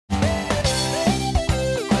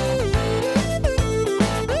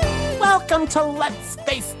Welcome to Let's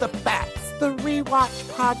Face the Facts, the rewatch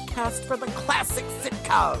podcast for the classic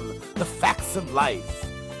sitcom, The Facts of Life.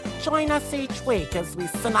 Join us each week as we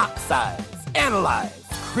synopsize, analyze,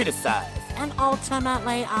 criticize, and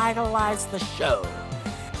ultimately idolize the show.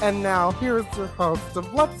 And now, here's your host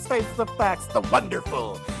of Let's Face the Facts, the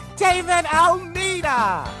wonderful David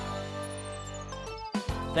Almeida!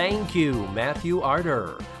 Thank you, Matthew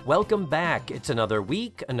Arter. Welcome back. It's another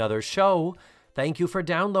week, another show. Thank you for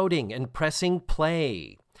downloading and pressing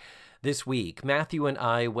play. This week, Matthew and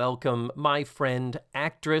I welcome my friend,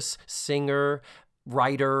 actress, singer,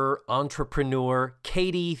 writer, entrepreneur,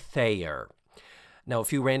 Katie Thayer. Now, a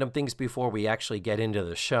few random things before we actually get into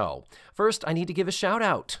the show. First, I need to give a shout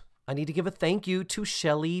out. I need to give a thank you to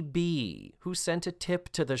Shelly B, who sent a tip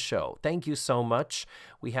to the show. Thank you so much.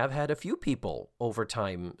 We have had a few people over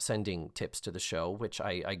time sending tips to the show, which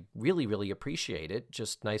I really, really appreciate it.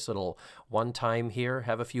 Just nice little one time here,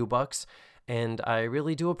 have a few bucks. And I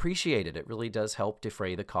really do appreciate it. It really does help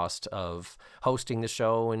defray the cost of hosting the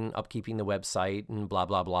show and upkeeping the website and blah,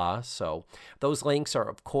 blah, blah. So those links are,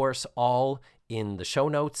 of course, all in the show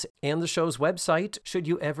notes and the show's website, should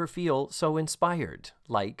you ever feel so inspired,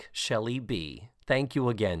 like Shelly B. Thank you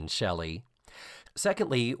again, Shelly.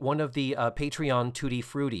 Secondly, one of the Patreon Tutti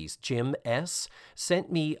Fruities, Jim S., sent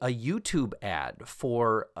me a YouTube ad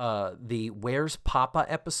for the Where's Papa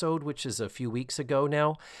episode, which is a few weeks ago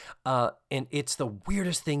now. And it's the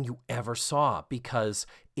weirdest thing you ever saw because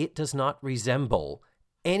it does not resemble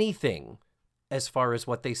anything as far as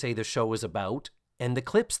what they say the show is about and the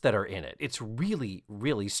clips that are in it. It's really,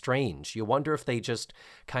 really strange. You wonder if they just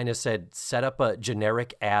kind of said, set up a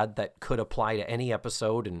generic ad that could apply to any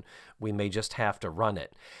episode and we may just have to run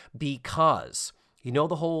it. Because, you know,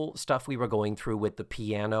 the whole stuff we were going through with the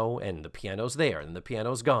piano, and the piano's there and the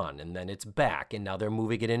piano's gone and then it's back and now they're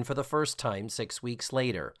moving it in for the first time 6 weeks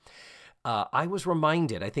later. I was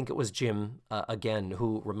reminded, I think it was Jim, again,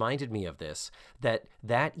 who reminded me of this,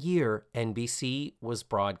 that year NBC was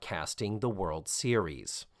broadcasting the World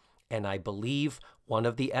Series. And I believe one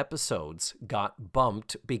of the episodes got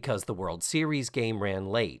bumped because the World Series game ran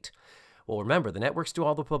late. Well, remember, the networks do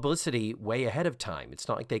all the publicity way ahead of time. It's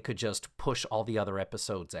not like they could just push all the other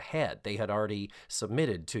episodes ahead. They had already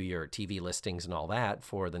submitted to your TV listings and all that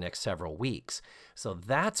for the next several weeks. So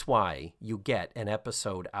that's why you get an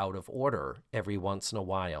episode out of order every once in a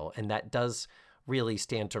while. And that does really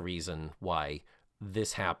stand to reason why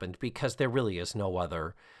this happened, because there really is no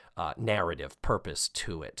other narrative purpose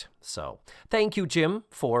to it. So thank you, Jim,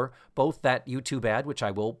 for both that YouTube ad, which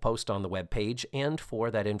I will post on the webpage, and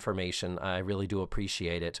for that information. I really do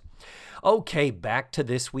appreciate it. Okay, back to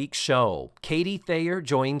this week's show. Katie Thayer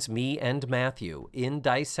joins me and Matthew in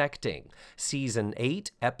dissecting Season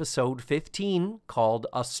 8, Episode 15, called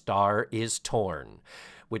A Star is Torn,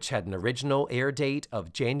 which had an original air date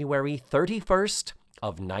of January 31st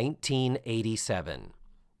of 1987.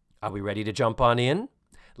 Are we ready to jump on in?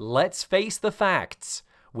 Let's face the facts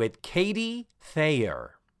with Katie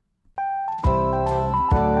Thayer.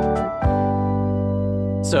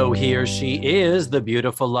 So here she is, the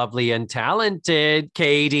beautiful, lovely, and talented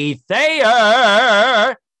Katie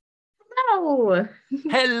Thayer. Hello.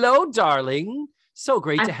 Hello, darling. So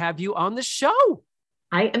great to have you on the show.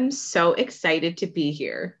 I am so excited to be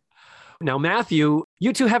here. Now, Matthew,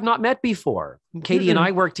 you two have not met before. Katie and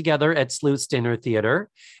I work together at Sleuth's Dinner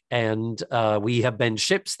Theater, and we have been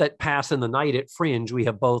ships that pass in the night at Fringe. We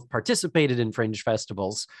have both participated in Fringe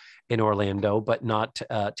festivals in Orlando, but not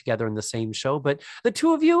together in the same show. But the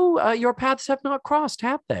two of you, your paths have not crossed,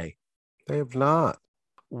 have they? They have not.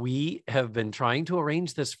 We have been trying to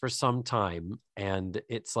arrange this for some time, and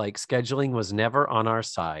it's like scheduling was never on our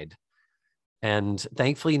side. And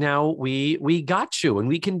thankfully now we got you and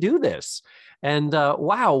we can do this. And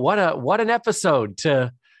wow, what an episode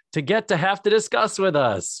to get to have to discuss with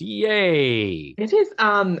us. Yay. It is,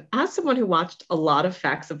 as someone who watched a lot of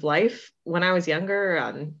Facts of Life when I was younger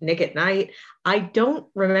on Nick at Night, I don't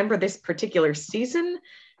remember this particular season.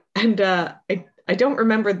 And I don't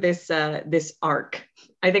remember this arc.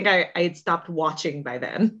 I think I had stopped watching by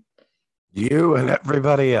then. You and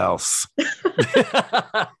everybody else.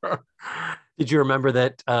 Did you remember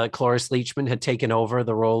that Cloris Leachman had taken over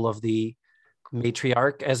the role of the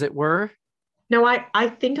matriarch, as it were? No, I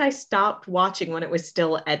think I stopped watching when it was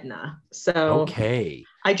still Edna. So okay.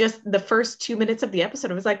 The first 2 minutes of the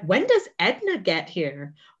episode, I was like, when does Edna get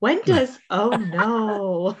here? When does, oh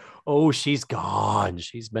no. Oh, she's gone.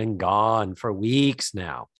 She's been gone for weeks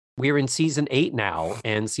now. We're in season 8 now,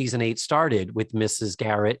 and season 8 started with Mrs.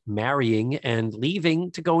 Garrett marrying and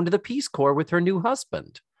leaving to go into the Peace Corps with her new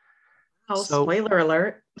husband. Oh, So, spoiler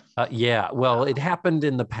alert. yeah, well, it happened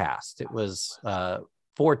in the past. It was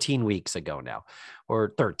 14 weeks ago now,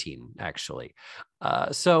 or 13, actually.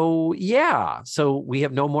 So we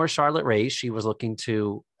have no more Charlotte Rae. She was looking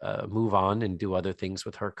to move on and do other things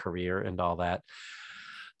with her career and all that.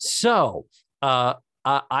 So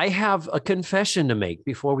I have a confession to make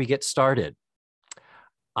before we get started.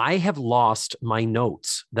 I have lost my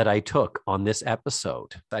notes that I took on this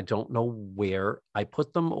episode. I don't know where I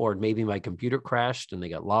put them, or maybe my computer crashed and they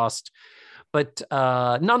got lost. But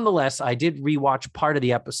nonetheless, I did rewatch part of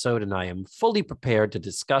the episode and I am fully prepared to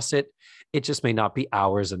discuss it. It just may not be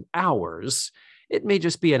hours and hours. It may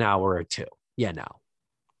just be an hour or two. Yeah, no.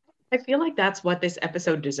 I feel like that's what this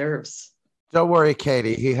episode deserves. Don't worry,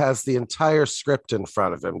 Katie. He has the entire script in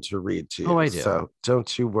front of him to read to you. Oh, I do. So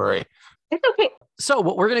don't you worry. It's okay. So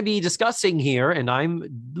what we're going to be discussing here, and I'm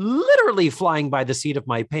literally flying by the seat of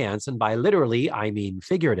my pants, and by literally, I mean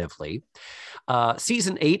figuratively,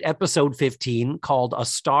 season 8, episode 15, called A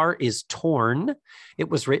Star is Torn. It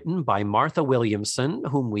was written by Martha Williamson,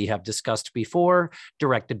 whom we have discussed before,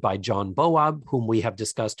 directed by John Boab, whom we have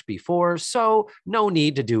discussed before, so no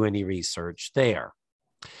need to do any research there.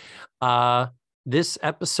 This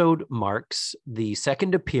episode marks the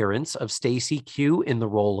second appearance of Stacey Q in the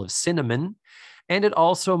role of Cinnamon. And it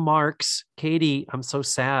also marks, Katie, I'm so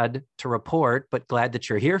sad to report, but glad that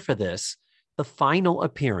you're here for this, the final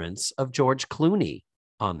appearance of George Clooney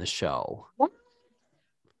on the show. What?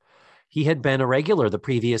 He had been a regular the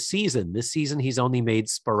previous season. This season, he's only made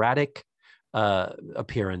sporadic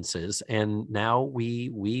appearances, and now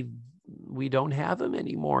we don't have him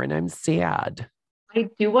anymore, and I'm sad. I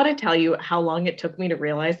do want to tell you how long it took me to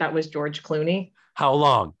realize that was George Clooney. How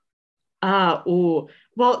long?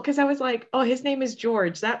 Well, because I was like, oh, his name is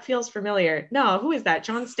George. That feels familiar. No, who is that?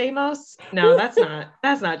 John Stamos? No, that's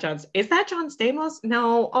not John. Is that John Stamos?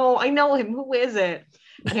 No. Oh, I know him. Who is it?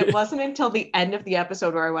 And it wasn't until the end of the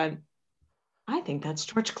episode where I went, I think that's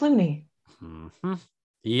George Clooney. Mm-hmm.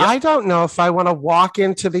 Yep. I don't know if I want to walk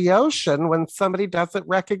into the ocean when somebody doesn't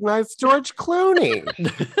recognize George Clooney.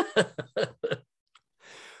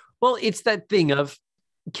 Well, it's that thing of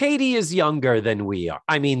Katie is younger than we are.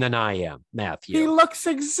 I mean, than I am, Matthew. He looks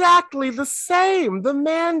exactly the same. The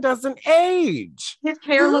man doesn't age. His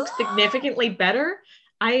hair looks significantly better.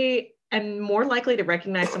 I am more likely to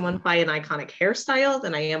recognize someone by an iconic hairstyle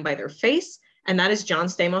than I am by their face. And that is John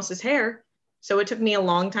Stamos' hair. So it took me a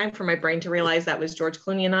long time for my brain to realize that was George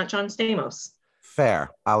Clooney and not John Stamos.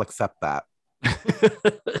 Fair. I'll accept that.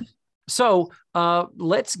 So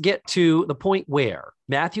let's get to the point where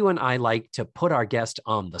Matthew and I like to put our guest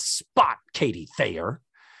on the spot, Katie Thayer.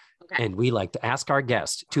 Okay. And we like to ask our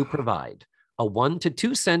guest to provide a 1 to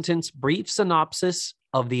 2 sentence brief synopsis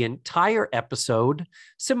of the entire episode,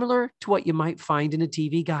 similar to what you might find in a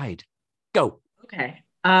TV guide. Go. Okay.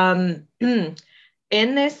 In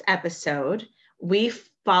this episode, we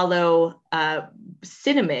follow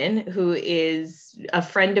Cinnamon, who is a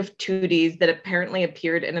friend of Tootie's that apparently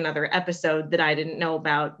appeared in another episode that I didn't know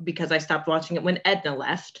about because I stopped watching it when Edna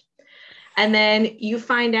left. And then you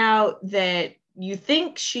find out that you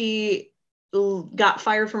think she got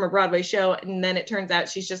fired from a Broadway show, and then it turns out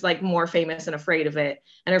she's just like more famous and afraid of it,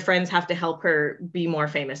 and her friends have to help her be more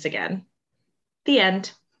famous again. The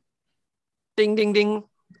end. Ding, ding, ding.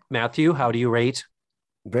 Matthew, how do you rate?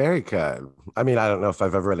 Very good. I mean, I don't know if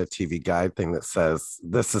I've ever read a TV guide thing that says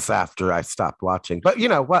this is after I stopped watching, but you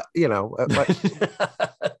know what,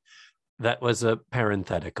 that was a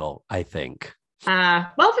parenthetical, I think.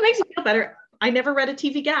 Well, if it makes you feel better, I never read a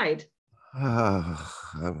TV guide.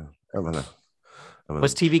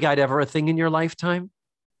 Was TV guide ever a thing in your lifetime?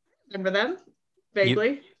 Remember them?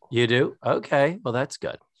 Vaguely. You do? Okay. Well, that's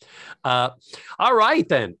good. All right,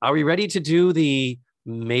 then. Are we ready to do the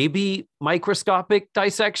maybe microscopic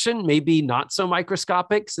dissection, maybe not so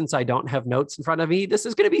microscopic, since I don't have notes in front of me? This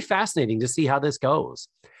is going to be fascinating to see how this goes.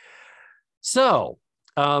 So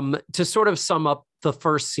to sort of sum up the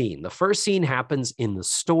first scene happens in the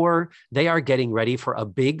store. They are getting ready for a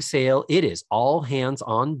big sale. It is all hands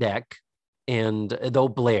on deck. And though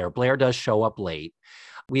Blair does show up late,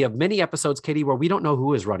 we have many episodes, Katie, where we don't know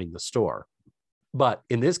who is running the store. But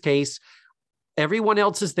in this case, everyone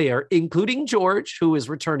else is there, including George, who is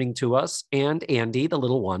returning to us, and Andy, the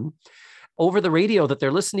little one. Over the radio that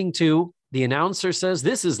they're listening to, the announcer says,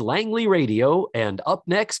 "This is Langley Radio, and up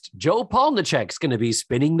next, Joe Polnicek's going to be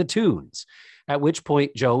spinning the tunes." At which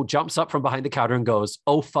point, Joe jumps up from behind the counter and goes,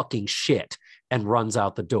 "Oh, fucking shit," and runs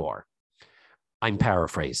out the door. I'm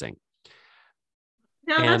paraphrasing.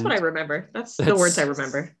 No, that's what I remember. That's the words I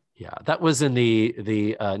remember. Yeah, that was in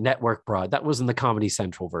the network broad. That was in the Comedy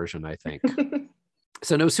Central version, I think.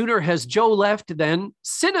 So no sooner has Joe left than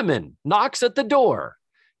Cinnamon knocks at the door.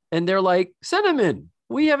 And they're like, Cinnamon,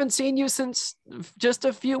 we haven't seen you since just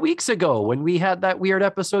a few weeks ago when we had that weird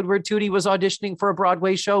episode where Tootie was auditioning for a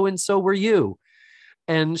Broadway show and so were you.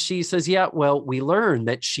 And she says, yeah, well, we learned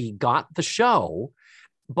that she got the show,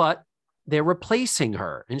 but they're replacing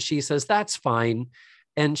her. And she says, that's fine.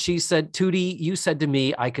 And she said, Tootie, you said to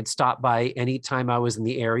me I could stop by anytime I was in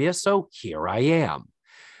the area. So here I am.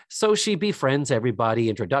 So she befriends everybody.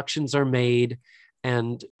 Introductions are made.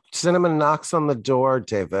 And Cinnamon knocks on the door,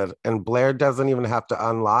 David, and Blair doesn't even have to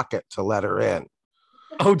unlock it to let her in.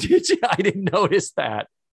 oh, did you? I didn't notice that.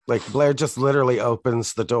 Like Blair just literally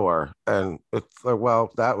opens the door, and it's like,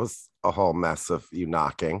 well, that was a whole mess of you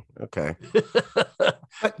knocking. Okay.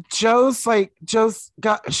 But Joe's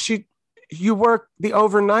got, you work the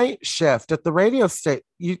overnight shift at the radio station.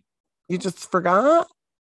 You just forgot?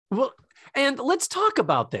 Well, and let's talk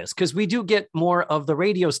about this because we do get more of the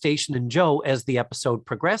radio station and Joe as the episode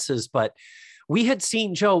progresses, but we had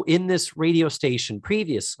seen Joe in this radio station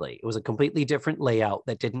previously. It was a completely different layout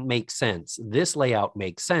that didn't make sense. This layout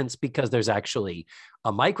makes sense because there's actually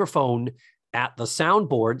a microphone at the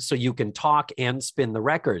soundboard so you can talk and spin the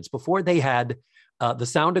records. Before they had the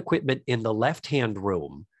sound equipment in the left-hand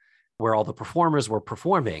room where all the performers were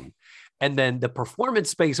performing. And then the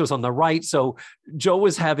performance space was on the right. So Joe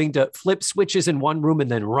was having to flip switches in one room and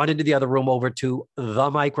then run into the other room over to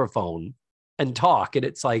the microphone and talk. And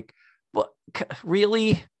it's like, well,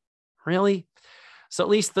 really? Really? So at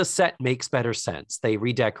least the set makes better sense. They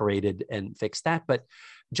redecorated and fixed that. But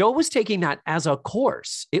Joe was taking that as a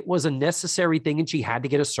course. It was a necessary thing, and she had to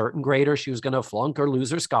get a certain grade or she was going to flunk or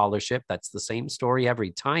lose her scholarship. That's the same story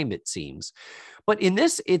every time, it seems. But in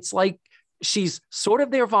this, it's like she's sort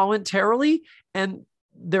of there voluntarily, and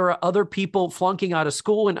there are other people flunking out of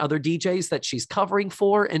school and other DJs that she's covering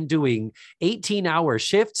for and doing 18-hour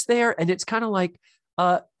shifts there. And it's kind of like,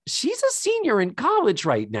 she's a senior in college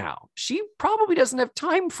right now. She probably doesn't have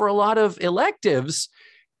time for a lot of electives.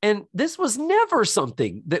 And this was never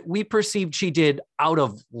something that we perceived she did out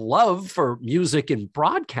of love for music and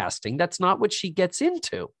broadcasting. That's not what she gets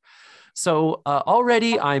into. So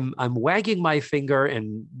already I'm wagging my finger,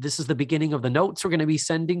 and this is the beginning of the notes we're going to be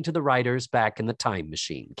sending to the writers back in the time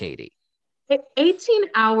machine, Katie. 18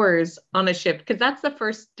 hours on a shift, because that's the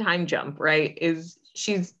first time jump, right? Is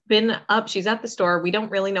she's been up, she's at the store. We don't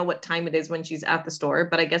really know what time it is when she's at the store,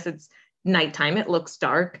 but I guess it's nighttime. It looks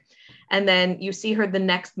dark. And then you see her the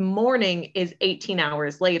next morning is 18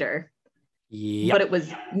 hours later. Yep. But it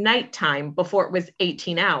was nighttime before it was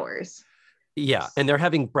 18 hours. Yeah, and they're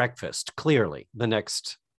having breakfast, clearly, the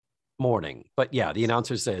next morning. But yeah, the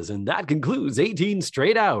announcer says, and that concludes 18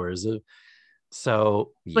 straight hours.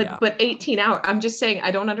 So, yeah. But 18 hours, I'm just saying,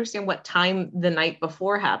 I don't understand what time the night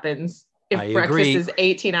before happens if I breakfast agree. is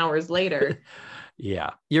 18 hours later. Yeah,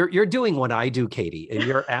 you're doing what I do, Katie, and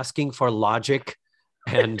you're asking for logic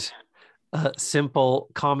and simple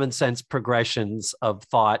common sense progressions of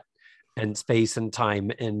thought and space and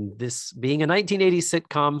time. And this being a 1980s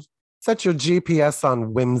sitcom, set your GPS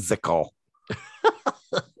on whimsical.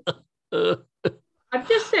 I'm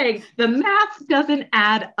just saying the math doesn't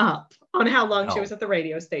add up on how long she No. was at the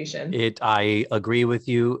radio station. I agree with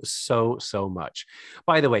you so much.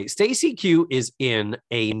 By the way, Stacey Q is in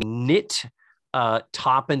a knit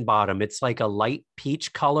top and bottom. It's like a light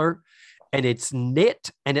peach color, and it's knit,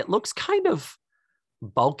 and it looks kind of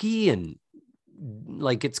bulky and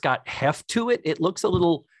like it's got heft to it. It looks a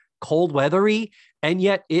little cold weathery, and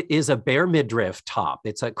yet it is a bare midriff top.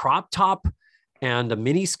 It's a crop top and a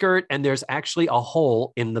mini skirt, and there's actually a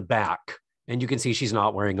hole in the back, and you can see she's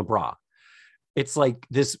not wearing a bra. It's like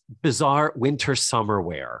this bizarre winter summer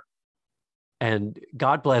wear. And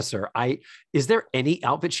God bless her. Is there any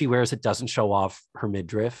outfit she wears that doesn't show off her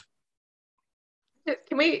midriff?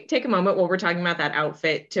 Can we take a moment while we're talking about that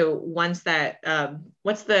outfit to once that,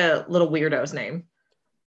 what's the little weirdo's name?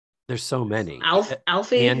 There's so many.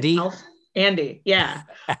 Alfie? Andy? Andy, yeah.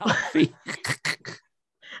 Alfie.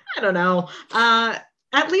 I don't know.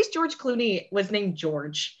 At least George Clooney was named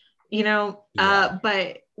George, Yeah.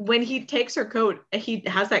 but when he takes her coat, he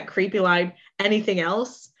has that creepy line, anything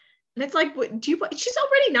else? And it's like, she's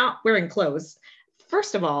already not wearing clothes.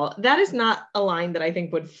 First of all, that is not a line that I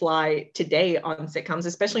think would fly today on sitcoms,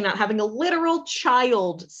 especially not having a literal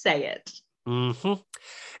child say it. Mm-hmm.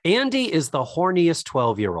 Andy is the horniest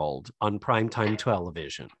 12-year-old on primetime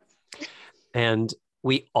television. And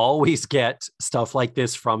we always get stuff like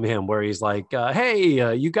this from him where he's like,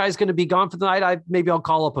 hey, you guys going to be gone for the night? Maybe I'll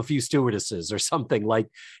call up a few stewardesses or something. Like,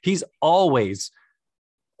 he's always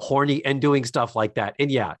horny and doing stuff like that.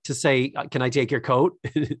 And yeah, to say, can I take your coat?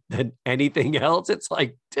 Than anything else, it's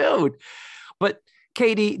like, dude. But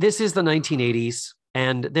Katie, this is the 1980s,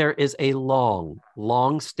 and there is a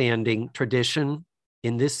long-standing tradition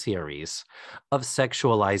in this series of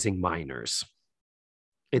sexualizing minors.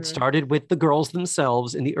 It started with the girls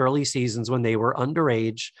themselves in the early seasons when they were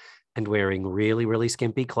underage and wearing really, really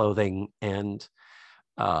skimpy clothing. And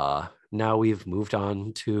now we've moved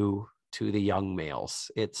on to the young males.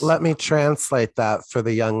 Let me translate that for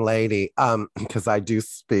the young lady, because I do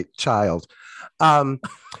speak child.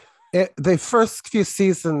 The first few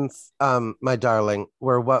seasons, my darling,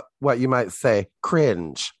 were what you might say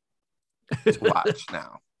cringe to watch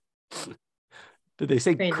now. Do they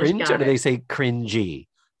say cringe or do they say cringy?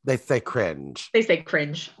 They say cringe. They say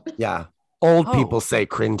cringe. Yeah. Old people say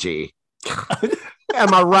cringy.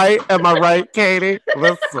 Am I right? Am I right, Katie?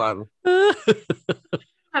 This one.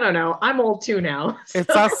 I don't know. I'm old too now. So.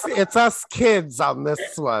 It's us kids on this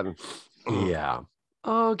one. Yeah.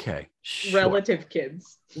 Okay. Sure. Relative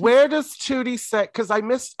kids. Where does Tootie say? Because I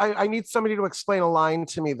need somebody to explain a line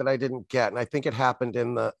to me that I didn't get, and I think it happened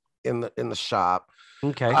in the shop.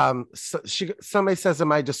 Okay. So somebody says,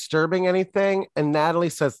 "Am I disturbing anything?" And Natalie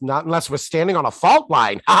says, "Not unless we're standing on a fault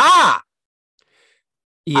line." Ha!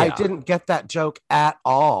 Yeah. I didn't get that joke at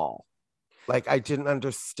all. Like, I didn't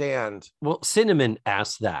understand. Well, Cinnamon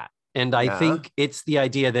asked that, and I think it's the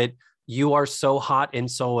idea that you are so hot and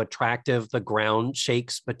so attractive, the ground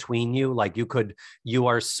shakes between you. Like you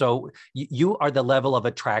are the level of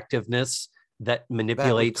attractiveness that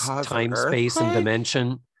manipulates time, space, and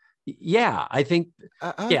dimension. Yeah, I think,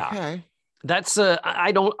 yeah, that's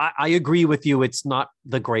I agree with you. It's not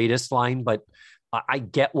the greatest line, but I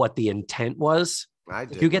get what the intent was.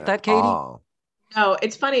 Did you get that, Katie? No,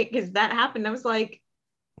 it's funny because that happened. I was like,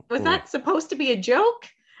 was that supposed to be a joke?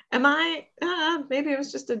 Am I, maybe it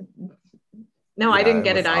was just no, I didn't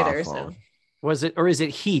get it either. Awful. So was it, or is it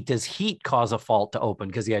heat? Does heat cause a fault to open?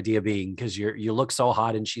 Because the idea being, because you look so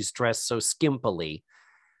hot and she's dressed so skimpily.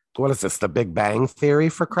 What is this, the Big Bang Theory,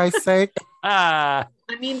 for Christ's sake? I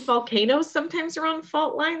mean, volcanoes sometimes are on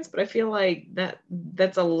fault lines, but I feel like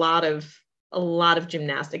that's a lot of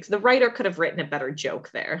gymnastics. The writer could have written a better joke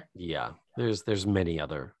there. Yeah, there's many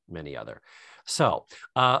other. So,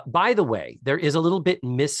 by the way, there is a little bit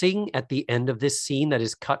missing at the end of this scene that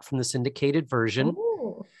is cut from the syndicated version.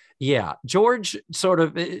 Ooh. Yeah, George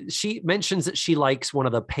she mentions that she likes one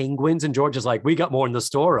of the penguins, and George is like, "We got more in the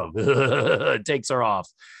storeroom." Takes her off.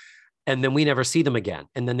 And then we never see them again.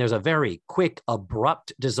 And then there's a very quick,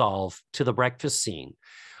 abrupt dissolve to the breakfast scene.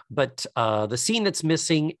 But the scene that's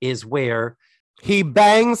missing is where he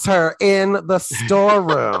bangs her in the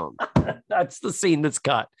storeroom. That's the scene that's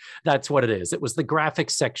cut. That's what it is. It was the graphic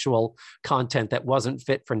sexual content that wasn't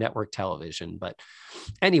fit for network television. But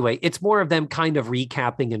anyway, it's more of them kind of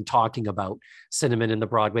recapping and talking about Cinnamon and the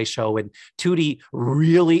Broadway show, and Tootie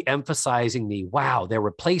really emphasizing wow, they're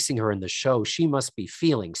replacing her in the show. She must be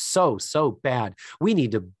feeling so bad. We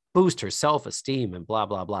need to boost her self-esteem and blah,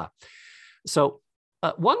 blah, blah. So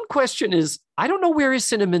one question is, I don't know where is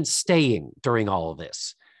Cinnamon staying during all of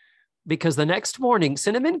this, because the next morning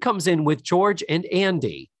Cinnamon comes in with George and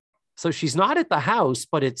Andy. So she's not at the house,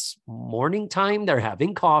 but it's morning time. They're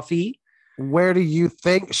having coffee. Where do you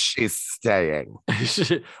think she's staying?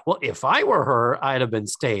 Well, if I were her, I'd have been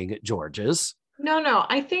staying at George's. No.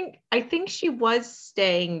 I think she was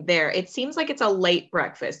staying there. It seems like it's a late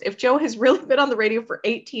breakfast. If Joe has really been on the radio for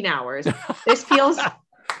 18 hours, this feels...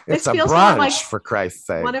 It's a brunch, like, for Christ's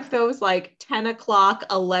sake. One of those like 10 o'clock,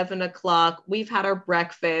 11 o'clock, we've had our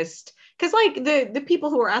breakfast. Because like the people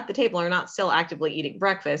who are at the table are not still actively eating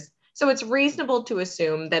breakfast. So it's reasonable to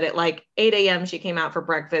assume that at like 8 a.m. she came out for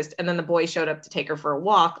breakfast, and then the boy showed up to take her for a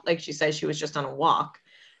walk. Like she says she was just on a walk.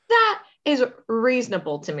 That is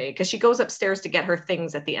reasonable to me, because she goes upstairs to get her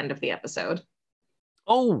things at the end of the episode.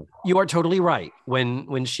 Oh, you are totally right.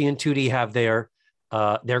 When she and Tootie have their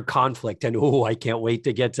conflict, and I can't wait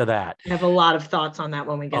to get to that. I have a lot of thoughts on that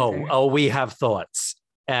when we get there. Oh, we have thoughts.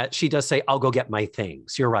 She does say, "I'll go get my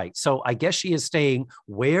things." You're right. So I guess she is staying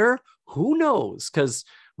where? Who knows? Because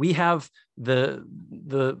we have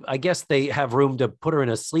I guess they have room to put her in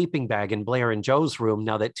a sleeping bag in Blair and Joe's room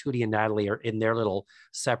now that Tootie and Natalie are in their little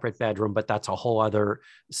separate bedroom. But that's a whole other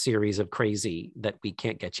series of crazy that we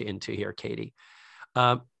can't get you into here, Katie.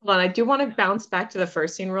 Hold on, I do want to bounce back to the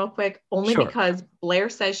first scene real quick, only because Blair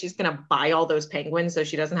says she's going to buy all those penguins so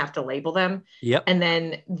she doesn't have to label them. Yep. And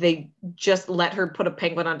then they just let her put a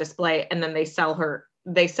penguin on display, and then they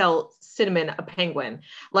sell Cinnamon a penguin.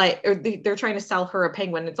 Like, or they're trying to sell her a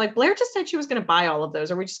penguin. It's like, Blair just said she was going to buy all of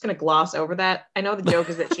those. Are we just going to gloss over that? I know the joke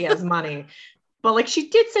is that she has money, But like she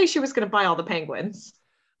did say she was going to buy all the penguins.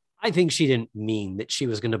 I think she didn't mean that she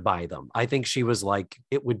was going to buy them. I think she was like,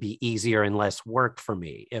 it would be easier and less work for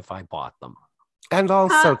me if I bought them. And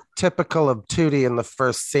also typical of Tootie in the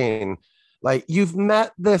first scene. Like, you've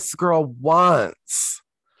met this girl once.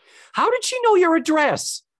 How did she know your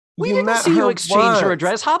address? We You didn't met see you her exchange your once.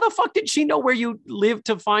 address. How the fuck did she know where you live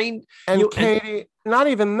to find And you? Katie, not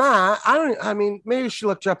even that. I mean, maybe she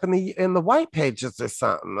looked you up in the white pages or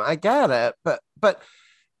something. I get it. But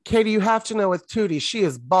Katie, you have to know with Tootie, she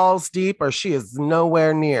is balls deep or she is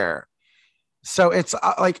nowhere near. So it's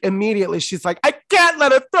like immediately she's like, I can't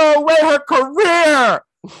let her throw away her career.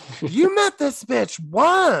 You met this bitch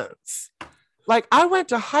once. Like, I went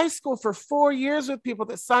to high school for 4 years with people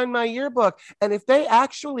that signed my yearbook. And if they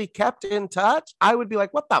actually kept in touch, I would be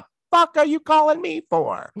like, what the fuck are you calling me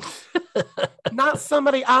for? Not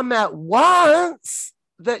somebody I met once.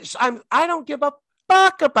 I don't give a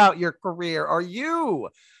fuck about your career or you,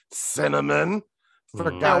 Cinnamon,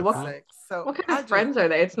 for God's sake. So what kind of friends are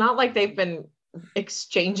they? It's not like they've been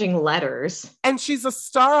exchanging letters. And she's a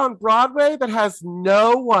star on Broadway that has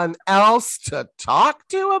no one else to talk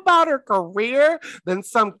to about her career than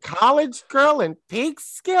some college girl in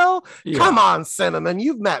Peekskill. Yeah. Come on, Cinnamon,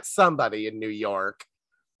 you've met somebody in New York.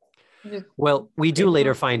 Well, we do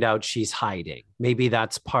later find out she's hiding. Maybe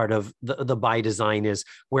that's part of the by design is,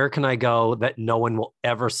 where can I go that no one will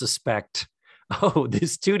ever suspect, oh,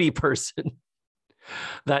 this Tootie person?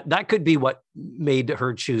 That could be what made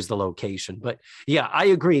her choose the location. But yeah, I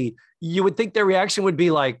agree. You would think their reaction would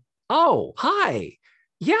be like, oh, hi.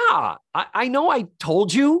 Yeah, I know I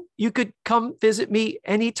told you could come visit me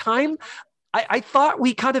anytime. I thought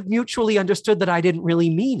we kind of mutually understood that I didn't really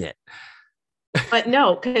mean it. But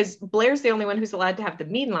no, because Blair's the only one who's allowed to have the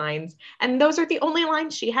mean lines. And those are the only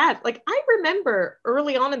lines she has. Like, I remember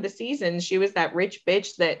early on in the season, she was that rich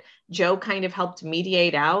bitch that Joe kind of helped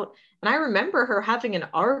mediate out. And I remember her having an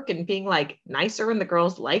arc and being like nicer and the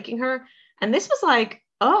girls liking her. And this was like,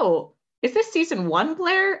 oh, is this season 1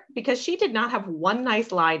 Blair? Because she did not have one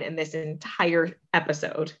nice line in this entire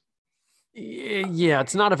episode. Yeah,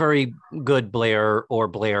 it's not a very good Blair or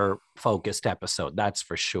Blair focused episode. That's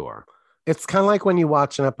for sure. It's kind of like when you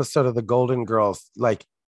watch an episode of The Golden Girls, like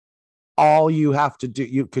all you have to do,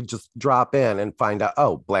 you could just drop in and find out,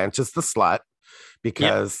 oh, Blanche is the slut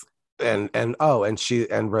because, and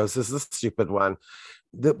Rose is the stupid one.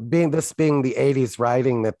 Being the 80s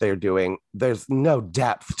writing that they're doing, there's no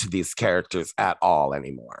depth to these characters at all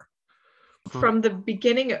anymore. From the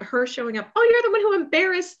beginning, her showing up, oh, you're the one who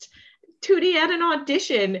embarrassed Tootie at an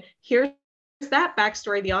audition. Here's that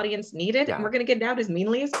backstory the audience needed, and we're going to get it out as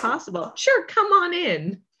meanly as possible. Sure, come on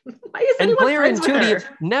in. Why is and Blair and Tootie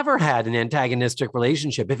her? Never had an antagonistic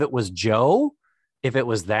relationship. If it was Joe, if it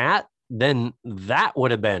was that, then that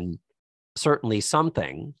would have been certainly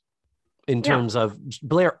something in terms of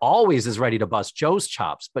Blair always is ready to bust Joe's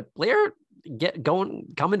chops, but Blair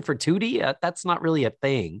coming for Tootie, that's not really a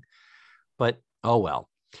thing. But oh well.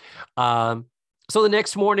 So the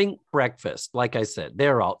next morning, breakfast, like I said,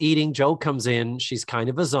 they're all eating. Joe comes in. She's kind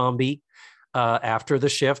of a zombie after the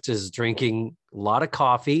shift, is drinking a lot of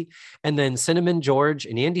coffee. And then Cinnamon, George,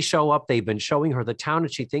 and Andy show up. They've been showing her the town,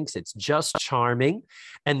 and she thinks it's just charming.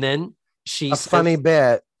 And then funny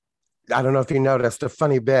bit. I don't know if you noticed, a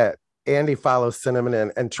funny bit. Andy follows Cinnamon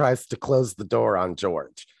in and tries to close the door on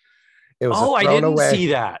George. It was I didn't see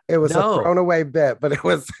that. It was a thrown away bit, but it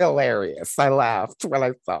was hilarious. I laughed when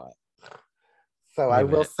I saw it. So I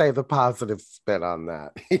will say the positive spin on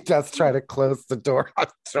that. He does try to close the door on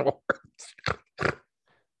George.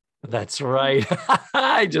 That's right.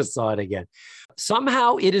 I just saw it again.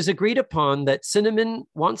 Somehow it is agreed upon that Cinnamon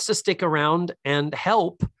wants to stick around and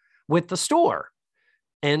help with the store.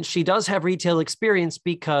 And she does have retail experience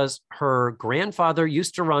because her grandfather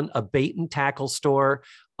used to run a bait and tackle store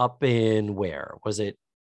up in, where was it?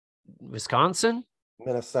 Wisconsin?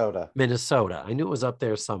 Minnesota. I knew it was up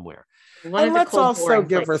there somewhere. And let's also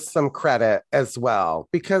give her some credit as well,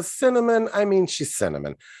 because Cinnamon, I mean, she's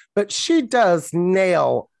Cinnamon, but she does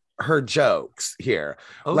nail her jokes here.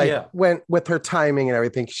 When with her timing and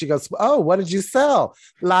everything, she goes, oh, what did you sell?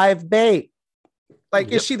 Live bait.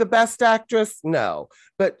 Is she the best actress? No,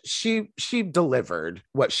 but she delivered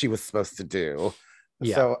what she was supposed to do.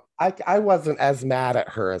 Yeah. So I wasn't as mad at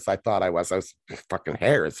her as I thought I was. Fucking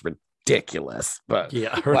hair is ridiculous, but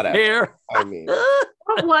her whatever. Hair. I mean,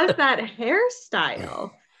 what was that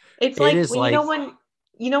hairstyle? It's like,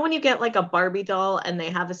 you know when you get like a Barbie doll and they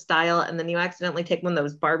have a style, and then you accidentally take one of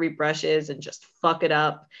those Barbie brushes and just fuck it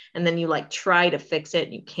up, and then you like try to fix it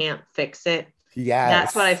and you can't fix it. Yeah,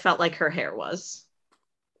 that's what I felt like her hair was.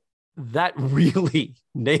 that really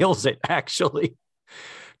nails it, actually,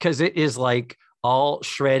 because it is like all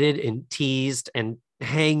shredded and teased and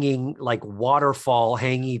hanging like waterfall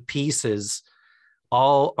hanging pieces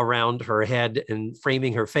all around her head and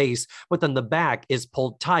framing her face. But then the back is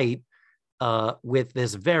pulled tight with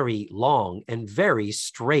this very long and very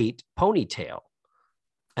straight ponytail.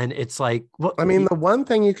 And it's like, well, I mean, the one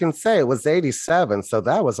thing you can say, it was 87, so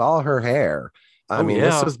that was all her hair. I mean,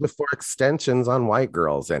 this was before extensions on white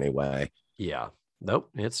girls anyway. Yeah, nope,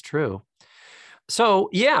 it's true. So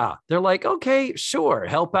yeah, they're like, okay, sure,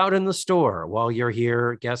 help out in the store while you're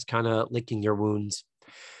here, guess kind of licking your wounds.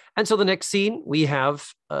 And so the next scene, we have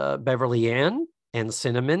Beverly Ann and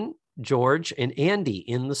Cinnamon, George, and Andy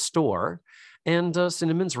in the store. And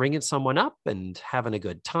Cinnamon's ringing someone up and having a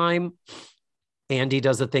good time. Andy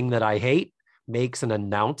does a thing that I hate, makes an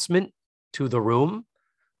announcement to the room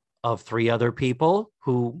of 3 other people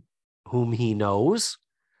whom he knows.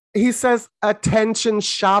 He says, attention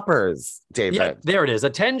shoppers, David. Yeah, there it is.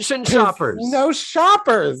 Attention shoppers. No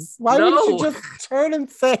shoppers. Why wouldn't you just turn and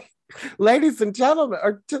say, ladies and gentlemen,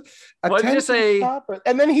 or attention shoppers?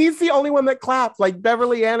 And then he's the only one that clapped. Like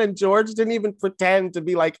Beverly Ann and George didn't even pretend to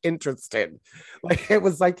be like interested. Like it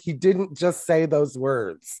was like he didn't just say those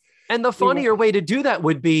words. And the funnier way to do that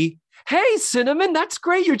would be, hey, Cinnamon, that's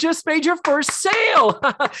great. You just made your first sale.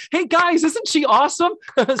 Hey, guys, isn't she awesome?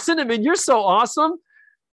 Cinnamon, you're so awesome.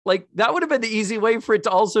 Like, that would have been the easy way for it to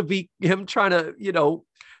also be him trying to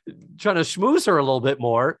schmooze her a little bit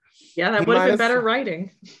more. Yeah, that would have been better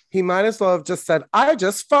writing. He might as well have just said, I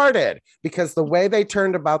just farted, because the way they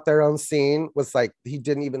turned about their own scene was like, he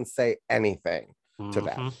didn't even say anything to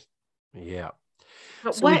them. Yeah.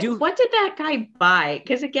 But so what did that guy buy?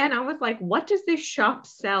 Because again, I was like, what does this shop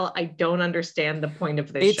sell? I don't understand the point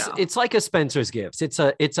of this shop. It's like a Spencer's Gifts. It's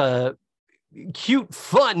a cute,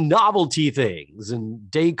 fun novelty things and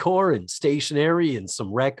decor and stationery and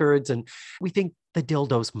some records. And we think the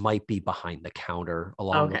dildos might be behind the counter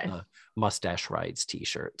along with the Mustache Rides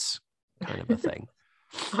t-shirts, kind of a thing.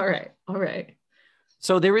 All right.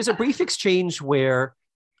 So there is a brief exchange where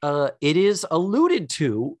it is alluded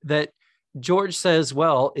to that George says,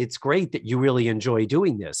 well, it's great that you really enjoy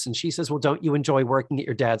doing this. And she says, well, don't you enjoy working at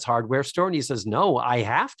your dad's hardware store? And he says, no, I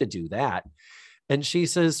have to do that. And she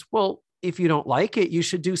says, well, if you don't like it, you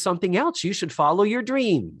should do something else. You should follow your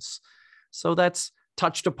dreams. So that's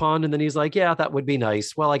touched upon. And then he's like, yeah, that would be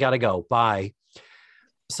nice. Well, I got to go. Bye.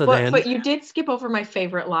 So but you did skip over my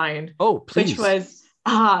favorite line. Oh, please. Which was,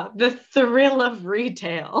 the thrill of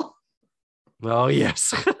retail. Oh,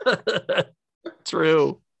 yes.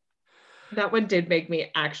 True. That one did make me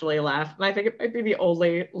actually laugh. And I think it might be the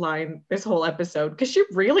only line this whole episode, because she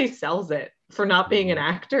really sells it for not being an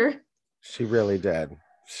actor. She really did.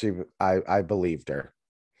 I believed her.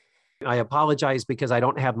 I apologize because I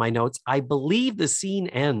don't have my notes. I believe the scene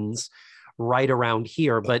ends right around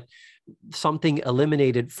here, but something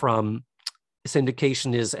eliminated from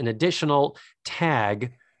syndication is an additional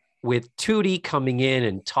tag with Tootie coming in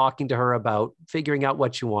and talking to her about figuring out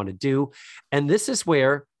what you want to do. And this is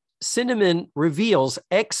where Cinnamon reveals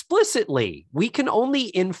explicitly, we can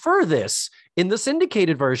only infer this in the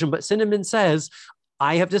syndicated version, but Cinnamon says,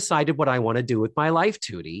 I have decided what I want to do with my life,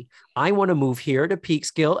 Tootie. I want to move here to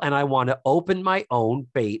Peekskill and I want to open my own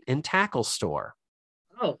bait and tackle store.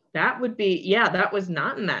 Oh, that would be, that was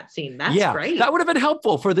not in that scene. That's great. That would have been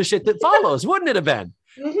helpful for the shit that follows, wouldn't it have been?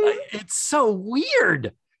 Mm-hmm. It's so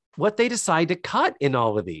weird what they decide to cut in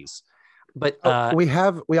all of these. But we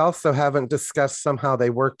also haven't discussed, somehow they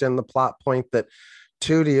worked in the plot point that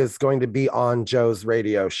Tootie is going to be on Joe's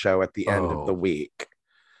radio show at the end of the week.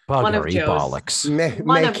 One of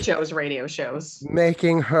Joe's radio shows.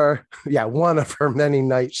 Making her, one of her many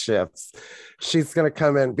night shifts. She's going to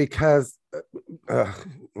come in because I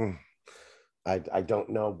don't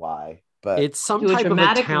know why, but it's some type of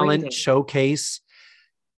a talent showcase.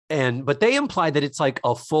 But they imply that it's like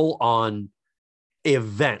a full-on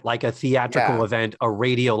event, like a theatrical event, a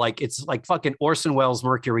radio, like it's like fucking Orson Welles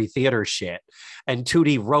Mercury Theater shit. And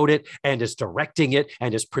Tootie wrote it and is directing it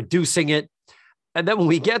and is producing it. And then when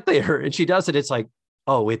we get there and she does it, it's like,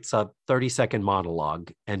 oh, it's a 30-second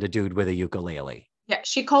monologue and a dude with a ukulele. Yeah,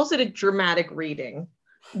 she calls it a dramatic reading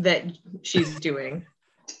that she's doing.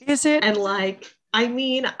 Is it? And like, I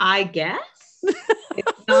mean, I guess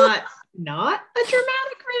it's not a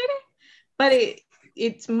dramatic reading, but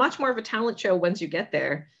it's much more of a talent show once you get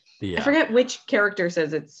there. Yeah. I forget which character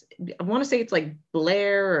says I want to say it's like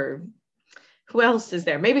Blair, or who else is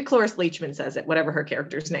there? Maybe Cloris Leachman says it, whatever her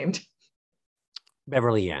character's named.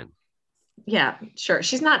 Beverly Ann. Yeah, sure.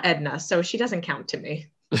 She's not Edna, so she doesn't count to me.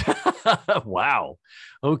 Wow.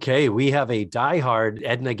 Okay, we have a diehard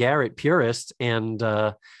Edna Garrett purist, and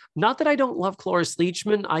not that I don't love Cloris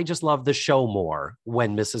Leachman, I just love the show more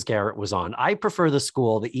when Mrs. Garrett was on. I prefer the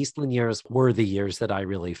school. The Eastland years were the years that I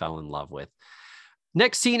really fell in love with.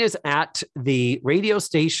 Next scene is at the radio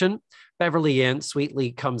station. Beverly Ann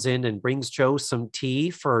sweetly comes in and brings Joe some tea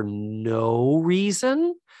for no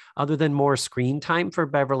reason other than more screen time for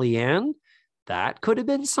Beverly Ann. That could have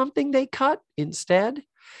been something they cut instead.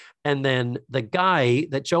 And then the guy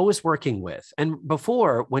that Joe was working with, and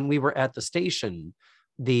before when we were at the station,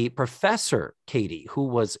 the professor, Katie, who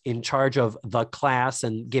was in charge of the class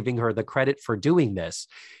and giving her the credit for doing this,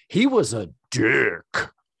 he was a dick.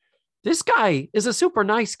 This guy is a super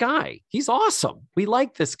nice guy. He's awesome. We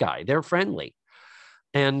like this guy. They're friendly.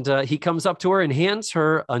 And he comes up to her and hands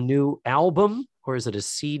her a new album, or is it a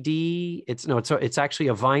CD? It's actually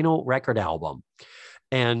a vinyl record album.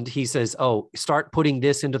 And he says, oh, start putting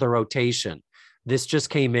this into the rotation. This just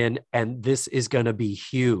came in and this is going to be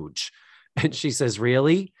huge. And she says,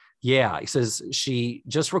 really? Yeah. He says, she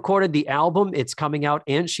just recorded the album. It's coming out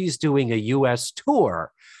and she's doing a US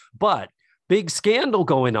tour, but big scandal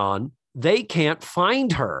going on. They can't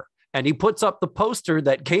find her. And he puts up the poster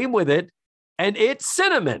that came with it and it's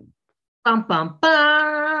Cinnamon. Bum, bum,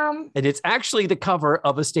 bum. And it's actually the cover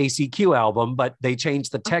of a Stacey Q album, but they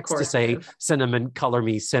changed the text to say, Cinnamon, color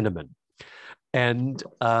me cinnamon. And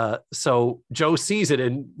so Joe sees it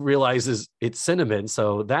and realizes it's Cinnamon.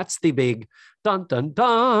 So that's the big dun, dun,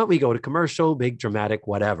 dun. We go to commercial, big dramatic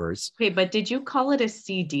whatevers. Okay, but did you call it a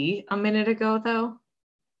CD a minute ago, though?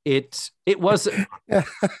 It was,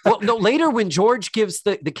 well, no, later when George gives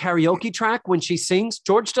the karaoke track, when she sings,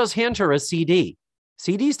 George does hand her a CD.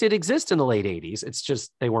 CDs did exist in the late 80s. It's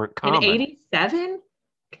just they weren't common. In 87?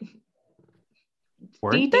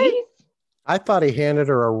 Weren't they? I thought he handed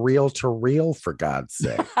her a reel-to-reel, for God's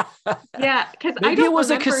sake. Yeah, because maybe it was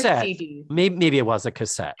a cassette. CDs. Maybe it was a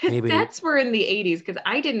cassette. Cassettes were in the 80s because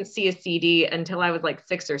I didn't see a CD until I was like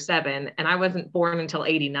 6 or 7, and I wasn't born until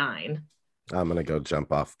 89. I'm going to go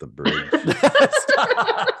jump off the bridge.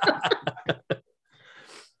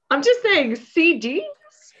 I'm just saying, CDs?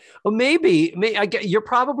 Well, maybe you're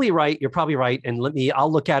probably right. You're probably right. And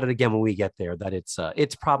I'll look at it again when we get there, that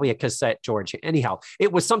it's probably a cassette, George. Anyhow,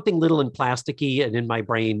 it was something little and plasticky, and in my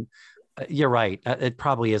brain, you're right. It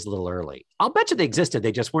probably is a little early. I'll bet you they existed.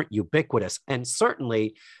 They just weren't ubiquitous. And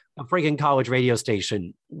certainly a friggin' college radio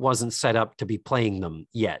station wasn't set up to be playing them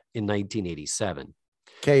yet in 1987.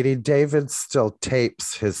 Katie, David still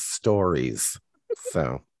tapes his stories.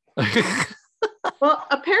 So... Well,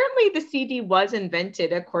 apparently the CD was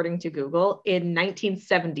invented, according to Google, in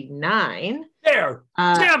 1979. There,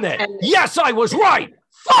 damn it! Yes, I was right.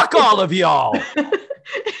 Fuck all of y'all.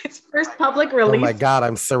 Its first public release. Oh my God,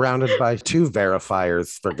 I'm surrounded by 2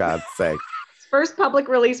 verifiers, for God's sake. Its first public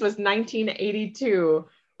release was 1982.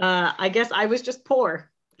 I guess I was just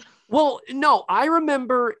poor. Well, no, I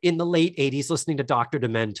remember in the late 80s listening to Dr.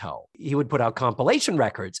 Demento. He would put out compilation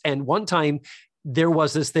records, and one time there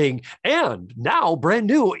was this thing, and now brand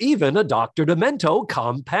new, even a Dr. Demento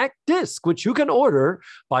compact disc, which you can order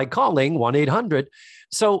by calling 1-800.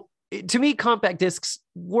 So to me, compact discs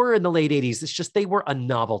were in the late 80s. It's just they were a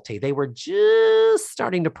novelty. They were just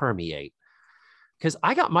starting to permeate. Because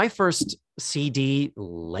I got my first CD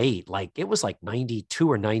late, like it was like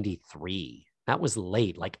 92 or 93. That was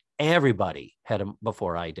late. Like everybody had them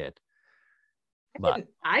before I did.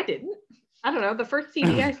 I didn't. I don't know. The first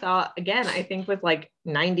CD I saw, again, I think was like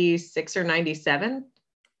 96 or 97.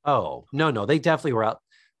 Oh, no. They definitely were out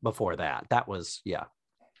before that. That was, yeah.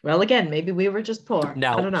 Well, again, maybe we were just poor.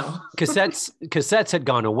 Now, I don't know. cassettes had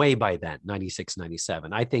gone away by then, 96,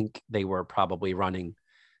 97. I think they were probably running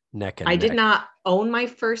neck and neck. I did not own my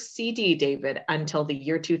first CD, David, until the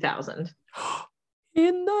year 2000.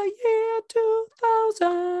 In the year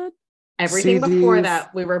 2000. Everything before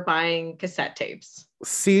that, we were buying cassette tapes.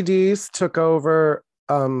 CDs took over,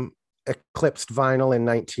 eclipsed vinyl in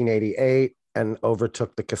 1988 and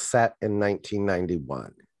overtook the cassette in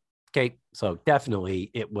 1991. Okay, so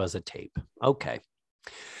definitely it was a tape. Okay.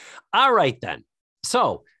 All right, then.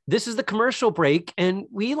 So this is the commercial break, and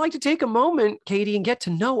we like to take a moment, Katie, and get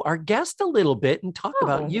to know our guest a little bit and talk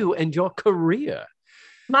about you and your career.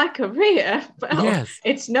 My career? Well, yes.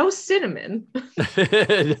 It's no Cinnamon.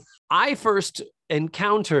 I first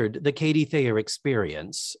encountered the Katie Thayer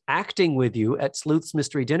experience acting with you at Sleuth's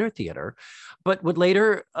Mystery Dinner Theater, but would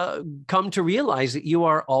later come to realize that you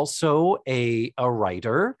are also a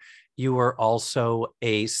writer. You are also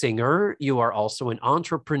a singer. You are also an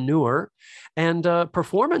entrepreneur and a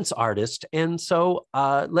performance artist. And so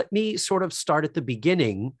let me sort of start at the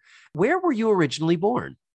beginning Where were you originally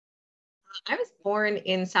born? I was born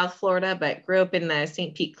in South Florida, but grew up in the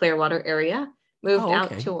St. Pete Clearwater area. Moved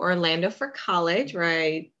out to Orlando for college, where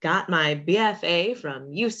I got my BFA from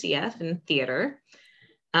UCF in theater,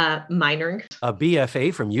 minoring. A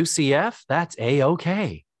BFA from UCF? That's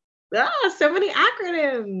A-OK. So many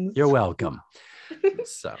acronyms. You're welcome.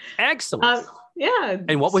 So excellent. Yeah.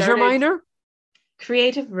 And what was your minor?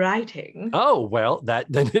 Creative writing. Oh, well,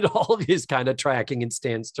 then it all is kind of tracking and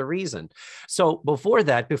stands to reason. So before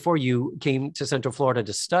you came to Central Florida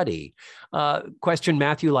to study, question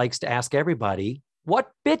Matthew likes to ask everybody,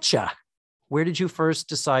 what bit ya? Where did you first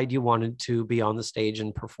decide you wanted to be on the stage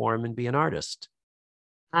and perform and be an artist?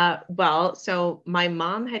 Well, so my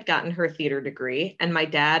mom had gotten her theater degree and my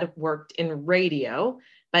dad worked in radio,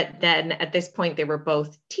 but then at this point they were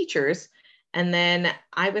both teachers. And then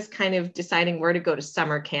I was kind of deciding where to go to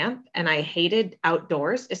summer camp, and I hated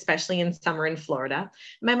outdoors, especially in summer in Florida.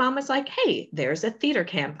 My mom was like, hey, there's a theater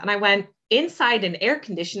camp. And I went, inside and air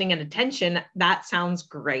conditioning and attention. That sounds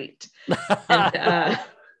great.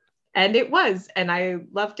 And it was, and I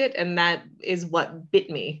loved it. And that is what bit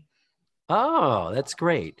me. Oh, that's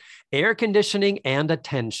great. Air conditioning and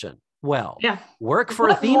attention. Well, yeah. Work for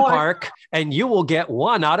a theme park and you will get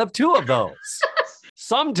one out of two of those.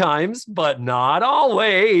 Sometimes, but not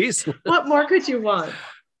always. What more could you want?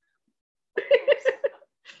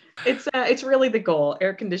 It's really the goal,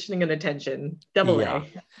 air conditioning and attention, double A.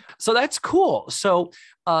 So that's cool. So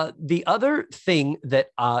the other thing that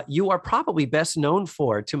you are probably best known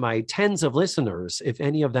for to my tens of listeners, if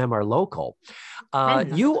any of them are local,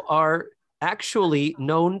 you are actually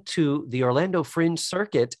known to the Orlando Fringe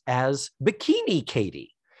circuit as Bikini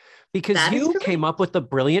Katie, because you came up with the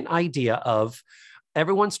brilliant idea of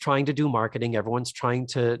everyone's trying to do marketing. Everyone's trying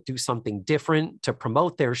to do something different to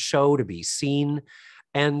promote their show, to be seen.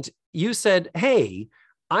 And you said, hey,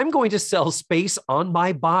 I'm going to sell space on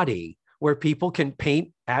my body where people can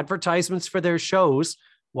paint advertisements for their shows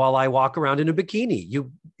while I walk around in a bikini.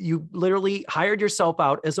 You literally hired yourself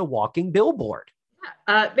out as a walking billboard.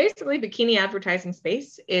 Basically, Bikini Advertising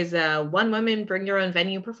Space is a one-woman bring your own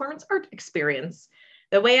venue performance art experience.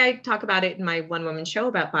 The way I talk about it in my one-woman show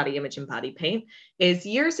about body image and body paint is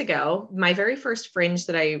years ago, my very first Fringe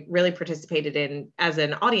that I really participated in as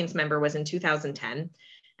an audience member was in 2010.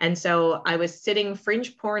 And so I was sitting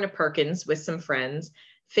Fringe pouring a Perkins with some friends,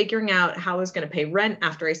 figuring out how I was going to pay rent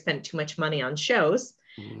after I spent too much money on shows.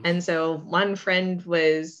 And so one friend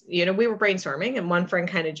was, we were brainstorming, and one friend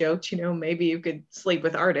kind of joked, maybe you could sleep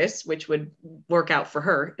with artists, which would work out for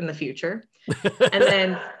her in the future. And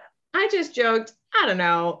then I just joked, I don't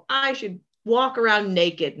know, I should walk around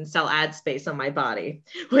naked and sell ad space on my body.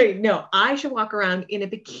 Wait, no, I should walk around in a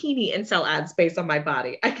bikini and sell ad space on my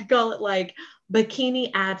body. I could call it like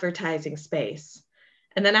Bikini Advertising Space.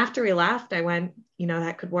 And then after we laughed, I went,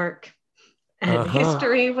 that could work. And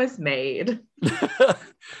history was made.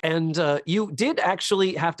 And you did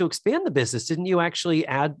actually have to expand the business. Didn't you actually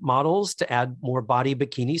add models to add more body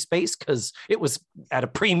bikini space because it was at a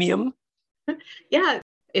premium? Yeah.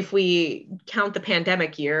 If we count the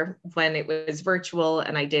pandemic year when it was virtual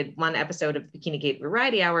and I did one episode of Bikini Gate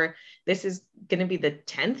Variety Hour, this is going to be the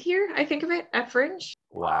 10th year, I think, of it at Fringe.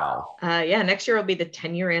 Wow. Next year will be the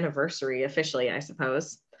 10-year anniversary officially, I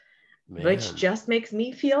suppose. Man. Which just makes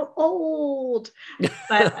me feel old.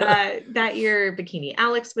 But that year, Bikini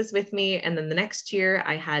Alex was with me. And then the next year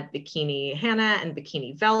I had Bikini Hannah and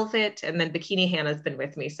Bikini Velvet. And then Bikini Hannah's been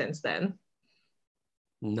with me since then.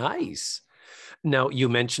 Nice. Now, you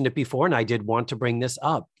mentioned it before, and I did want to bring this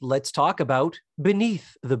up. Let's talk about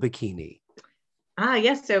Beneath the Bikini.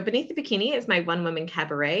 Yes. So Beneath the Bikini is my one-woman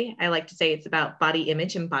cabaret. I like to say it's about body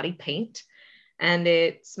image and body paint. And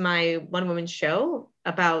it's my one-woman show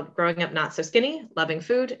about growing up not so skinny, loving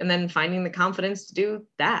food, and then finding the confidence to do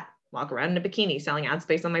that. Walk around in a bikini, selling ad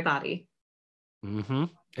space on my body. Mm-hmm.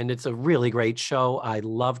 And it's a really great show. I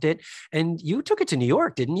loved it. And you took it to New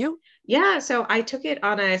York, didn't you? Yeah. So I took it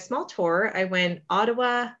on a small tour. I went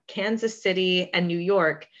Ottawa, Kansas City, and New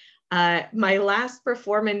York. My last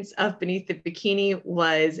performance of Beneath the Bikini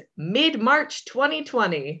was mid-March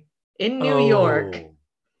 2020 in New York.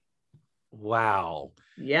 Wow.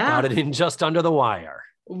 Yeah. Got it in just under the wire.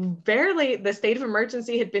 Barely. The state of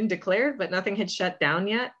emergency had been declared, but nothing had shut down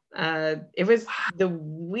yet. It was the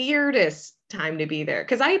weirdest time to be there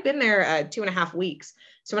because I had been there 2.5 weeks.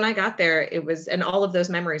 So when I got there, it was, and all of those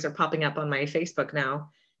memories are popping up on my Facebook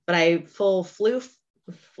now, but I a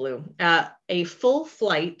full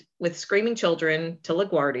flight with screaming children to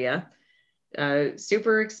LaGuardia,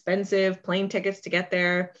 super expensive plane tickets to get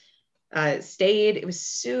there. Stayed. It was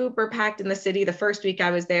super packed in the city the first week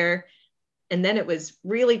I was there. And then it was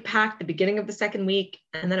really packed the beginning of the second week.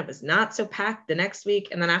 And then it was not so packed the next week.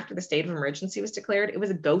 And then after the state of emergency was declared, it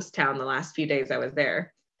was a ghost town the last few days I was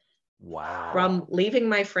there. Wow. From leaving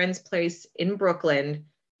my friend's place in Brooklyn,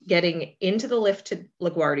 getting into the lift to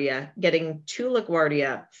LaGuardia, getting to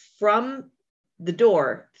LaGuardia, from the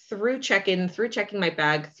door, through check-in, through checking my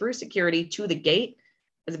bag, through security to the gate,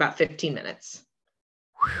 was about 15 minutes.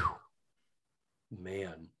 Whew.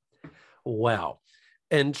 Man. Wow.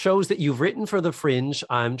 And shows that you've written for the Fringe.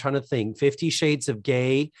 I'm trying to think. 50 Shades of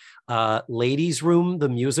Gay, Ladies' Room, the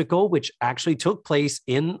musical, which actually took place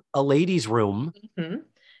in a ladies' room. Mm-hmm.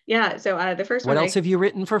 Yeah. So the first one. What else have you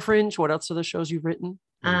written for Fringe? What else are the shows you've written?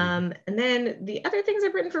 And then the other things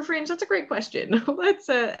I've written for Fringe, that's a great question. Let's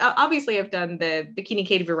obviously I've done the Bikini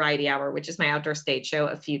Katie Variety Hour, which is my outdoor stage show,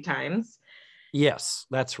 a few times. Yes,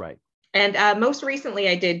 that's right. And most recently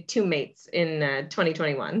I did Two Mates in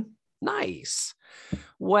 2021. Nice.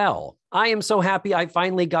 Well, I am so happy I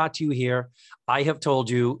finally got you here. I have told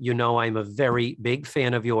you, I'm a very big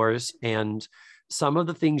fan of yours, and some of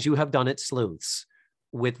the things you have done at Sleuths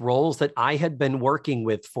with roles that I had been working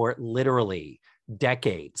with for literally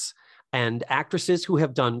decades, and actresses who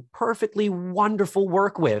have done perfectly wonderful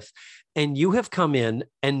work with, and you have come in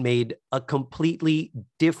and made a completely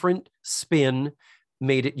different spin,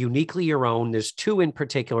 made it uniquely your own. There's two in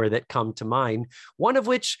particular that come to mind, one of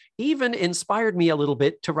which even inspired me a little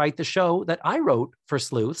bit to write the show that I wrote for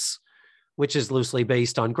Sleuths, which is loosely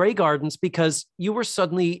based on Grey Gardens, because you were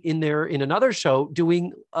suddenly in there in another show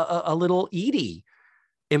doing a little Edie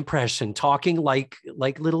impression, talking like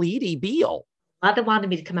little Edie Beale. Mother wanted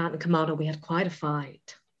me to come out in kimono. We had quite a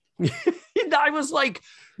fight. I was like,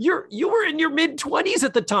 you were in your mid-20s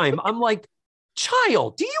at the time. I'm like,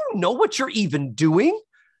 child, do you know what you're even doing?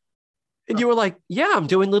 And you were like, yeah, I'm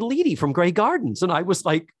doing little Edie from Grey Gardens. And I was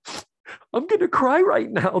like, I'm going to cry right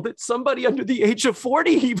now that somebody under the age of 40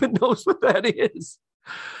 even knows what that is.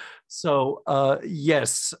 So,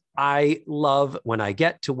 yes, I love when I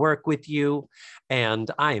get to work with you, and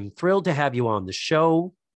I am thrilled to have you on the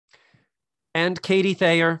show. And Katie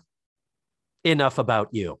Thayer, enough about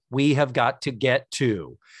you. We have got to get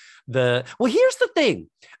to well, here's the thing.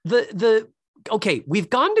 Okay, we've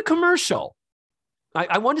gone to commercial.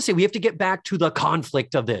 I want to say we have to get back to the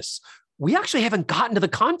conflict of this. We actually haven't gotten to the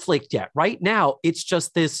conflict yet. Right now, it's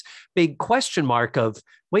just this big question mark of,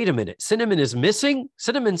 wait a minute, Cinnamon is missing?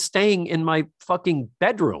 Cinnamon's staying in my fucking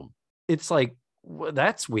bedroom. It's like, well,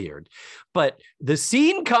 that's weird. But the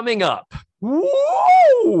scene coming up,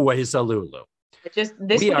 woo, is a Lulu. This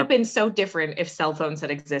would have been so different if cell phones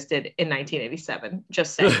had existed in 1987.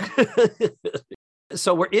 Just saying.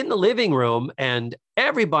 So we're in the living room and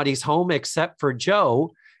everybody's home except for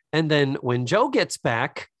Joe. And then when Joe gets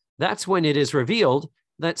back, that's when it is revealed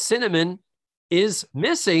that Cinnamon is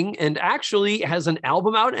missing and actually has an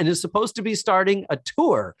album out and is supposed to be starting a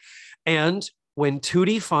tour. And when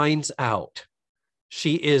Tootie finds out,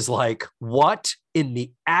 she is like, what in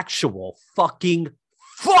the actual fucking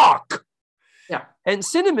fuck? Yeah. And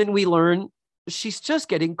Cinnamon, we learn, she's just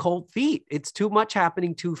getting cold feet. It's too much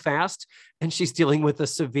happening too fast. And she's dealing with a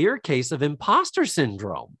severe case of imposter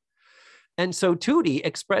syndrome. And so Tootie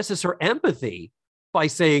expresses her empathy by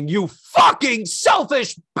saying, you fucking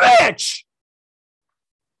selfish bitch.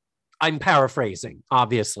 I'm paraphrasing,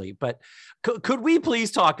 obviously, but could we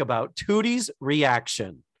please talk about Tootie's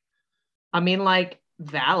reaction? I mean, like,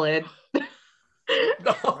 valid.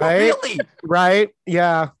 Oh, right? Really? Right?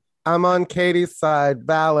 Yeah. I'm on Katie's side.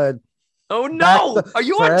 Valid. Oh, no. Are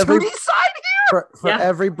you on Tootie's side here? For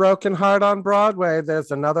every broken heart on Broadway, there's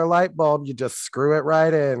another light bulb. You just screw it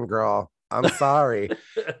right in, girl. I'm sorry.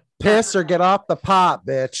 Piss or get off the pot,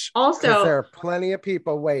 bitch. Also, there are plenty of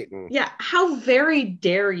people waiting. Yeah, how very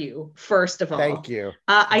dare you, first of all. Thank you.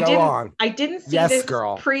 I didn't see this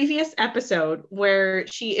girl. Previous episode where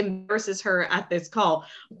she embarrasses her at this call,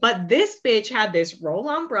 but this bitch had this role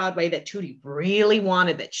on Broadway that Tootie really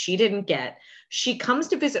wanted that she didn't get. She comes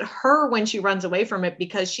to visit her when she runs away from it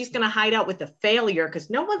because she's going to hide out with the failure because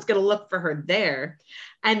no one's going to look for her there.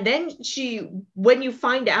 And then when you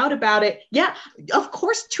find out about it, yeah, of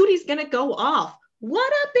course, Tootie's going to go off.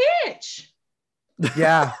 What a bitch.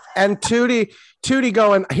 Yeah. And Tootie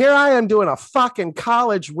going, here I am doing a fucking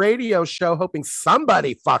college radio show, hoping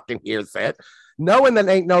somebody fucking hears it, knowing that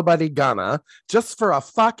ain't nobody gonna, just for a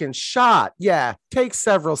fucking shot. Yeah. Take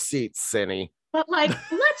several seats, Cinny. But like,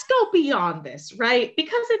 let's go beyond this, right?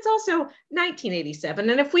 Because it's also 1987.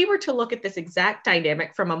 And if we were to look at this exact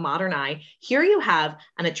dynamic from a modern eye, here you have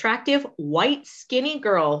an attractive, white, skinny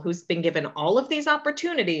girl who's been given all of these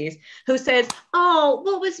opportunities, who says, oh,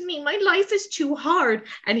 what was me? My life is too hard.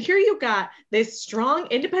 And here you got this strong,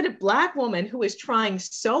 independent Black woman who is trying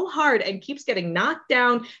so hard and keeps getting knocked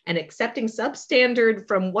down and accepting substandard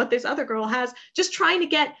from what this other girl has, just trying to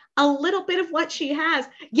get a little bit of what she has.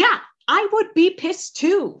 Yeah. I would be pissed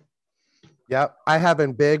too. Yep. I have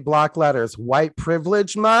in big block letters, white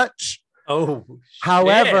privilege much. Oh,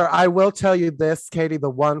 however, shit. I will tell you this, Katie, the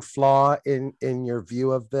one flaw in your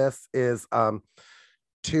view of this is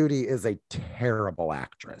Tootie is a terrible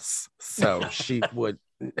actress. So she would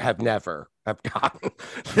have never have gotten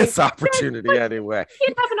this opportunity anyway. She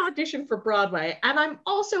did have an audition for Broadway, and I'm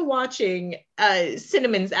also watching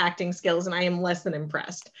Cinnamon's acting skills, and I am less than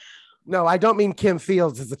impressed. No, I don't mean Kim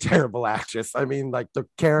Fields is a terrible actress. I mean like the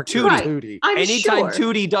character Tootie. Anytime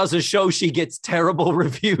Tootie does a show, she gets terrible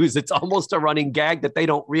reviews. It's almost a running gag that they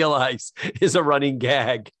don't realize is a running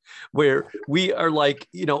gag, where we are like,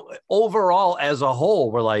 you know, overall as a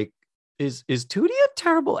whole, we're like, is Tootie a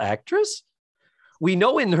terrible actress? We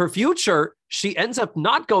know in her future, she ends up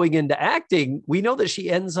not going into acting. We know that she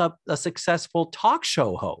ends up a successful talk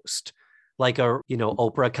show host, like a, you know,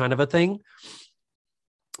 Oprah kind of a thing.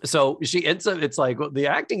 So she ends up, it's like, well, the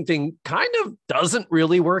acting thing kind of doesn't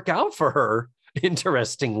really work out for her,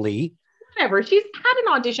 interestingly. Whatever. She's had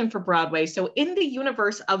an audition for Broadway. So in the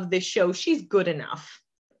universe of this show, she's good enough.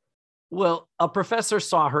 Well, a professor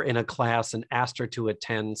saw her in a class and asked her to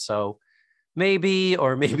attend. So maybe,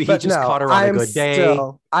 or maybe he just caught her on a good day.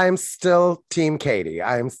 I'm still Team Katie.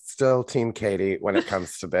 I'm still Team Katie when it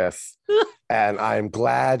comes to this. And I'm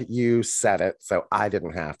glad you said it, so I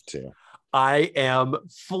didn't have to. I am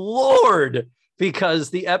floored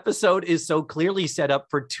because the episode is so clearly set up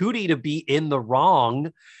for Tootie to be in the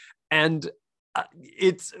wrong. And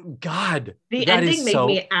it's, God. The ending made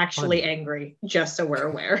me actually angry, just so we're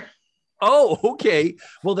aware. Oh, okay.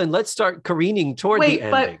 Well, then let's start careening toward the ending.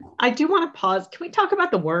 But I do want to pause. Can we talk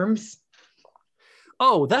about the worms?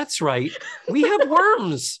 Oh, that's right. We have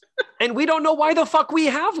worms. And we don't know why the fuck we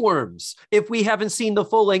have worms if we haven't seen the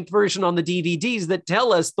full-length version on the DVDs that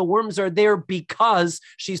tell us the worms are there because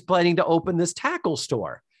she's planning to open this tackle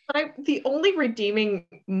store. But the only redeeming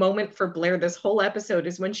moment for Blair this whole episode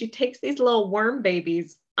is when she takes these little worm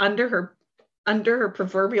babies under her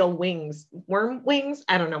proverbial wings. Worm wings?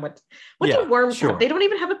 I don't know what do worms have? They don't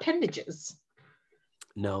even have appendages.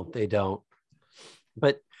 No, they don't.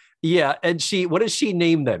 But yeah, and what does she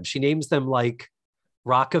name them? She names them like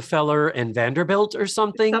Rockefeller and Vanderbilt or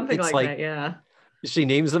something. Something like that, yeah. She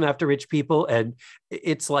names them after rich people. And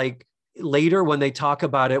it's like later when they talk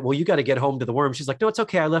about it, well, you got to get home to the worm. She's like, no, it's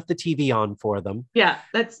okay. I left the TV on for them. Yeah,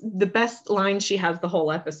 that's the best line she has the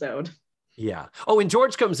whole episode. Yeah. Oh, and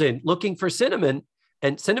George comes in looking for Cinnamon.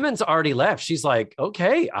 And Cinnamon's already left. She's like,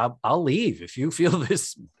 okay, I'll leave. If you feel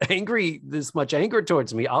this much anger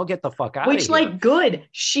towards me, I'll get the fuck out of here. Which, like, good.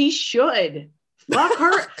 She should. Fuck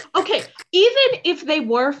her. Okay, even if they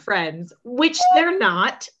were friends, which they're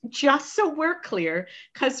not, just so we're clear,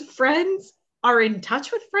 because friends are in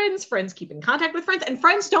touch with friends keep in contact with friends, and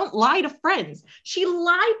friends don't lie to friends. She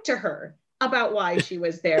lied to her about why she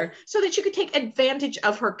was there so that she could take advantage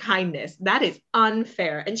of her kindness. That is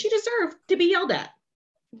unfair, and she deserved to be yelled at.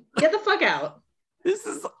 Get the fuck out. This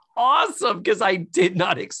is awesome because I did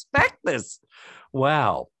not expect this.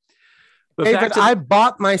 Wow. But David, I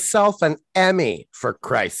bought myself an Emmy, for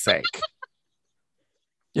Christ's sake.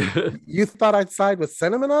 You thought I'd side with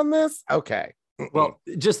Cinnamon on this? Okay. Well,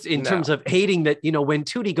 just in terms of hating that, you know, when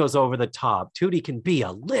Tootie goes over the top, Tootie can be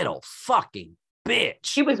a little fucking bitch.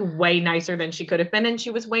 She was way nicer than she could have been, and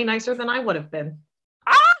she was way nicer than I would have been.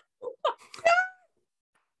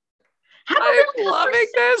 I'm loving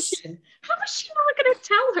this. How is she not going to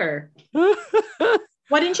tell her?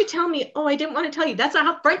 Why didn't you tell me? Oh, I didn't want to tell you. That's not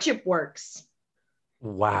how friendship works.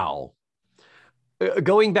 Wow.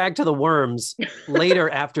 Going back to the worms, later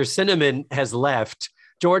after Cinnamon has left,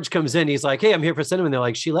 George comes in. He's like, hey, I'm here for Cinnamon. They're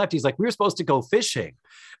like, she left. He's like, we were supposed to go fishing.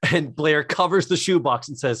 And Blair covers the shoebox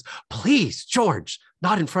and says, please, George,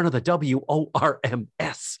 not in front of the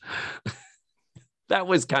WORMS. That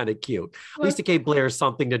was kind of cute. At least it gave Blair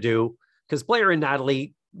something to do. Because Blair and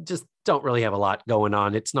Natalie just don't really have a lot going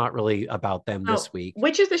on. It's not really about them this week.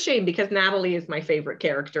 Which is a shame because Natalie is my favorite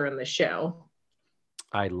character in the show.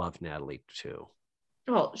 I love Natalie too.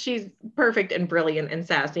 Well, she's perfect and brilliant and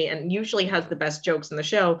sassy and usually has the best jokes in the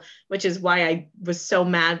show, which is why I was so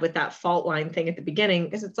mad with that fault line thing at the beginning.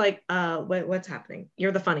 Because it's like, what's happening?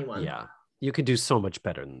 You're the funny one. Yeah. You could do so much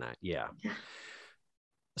better than that. Yeah.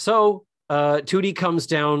 So Tootie comes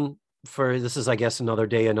down for, this is, I guess, another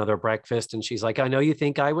day, another breakfast. And she's like, I know you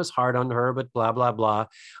think I was hard on her, but blah, blah, blah.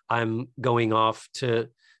 I'm going off to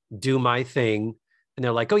do my thing. And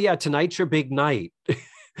they're like, oh yeah, tonight's your big night.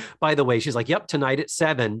 By the way, she's like, yep, tonight at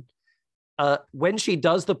 7. When she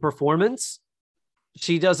does the performance,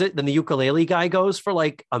 she does it. Then the ukulele guy goes for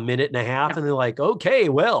like a minute and a half. And they're like, okay,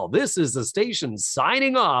 well, this is the station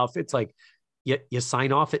signing off. It's like, you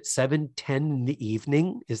sign off at 7:10 in the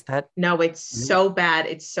evening. Is that? No, it's so bad.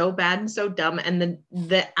 It's so bad and so dumb. And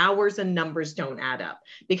the hours and numbers don't add up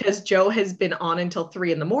because Joe has been on until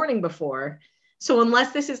 3 a.m. before. So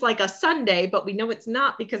unless this is like a Sunday, but we know it's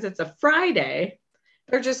not because it's a Friday,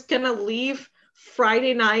 they're just going to leave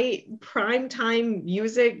Friday night primetime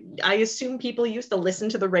music. I assume people used to listen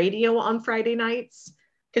to the radio on Friday nights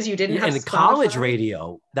because you didn't have and college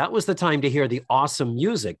radio. That was the time to hear the awesome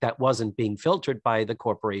music that wasn't being filtered by the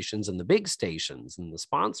corporations and the big stations and the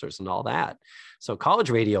sponsors and all that. So college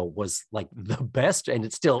radio was like the best, and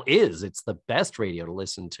it still is. It's the best radio to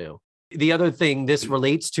listen to. The other thing, this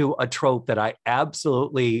relates to a trope that I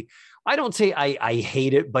absolutely, I don't say I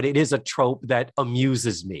hate it, but it is a trope that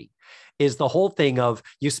amuses me, is the whole thing of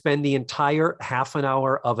you spend the entire half an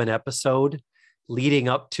hour of an episode leading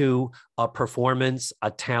up to a performance,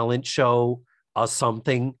 a talent show, a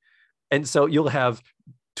something. And so you'll have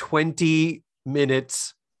 20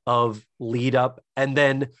 minutes of lead up and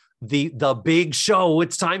then the big show.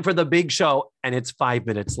 It's time for the big show. And it's 5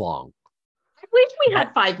 minutes long. I wish we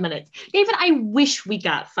had 5 minutes. David, I wish we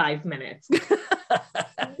got 5 minutes.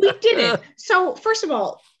 We didn't. So first of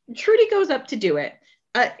all, Trudy goes up to do it.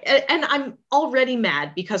 And I'm already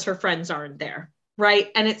mad because her friends aren't there.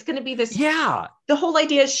 Right. And it's going to be this. Yeah. The whole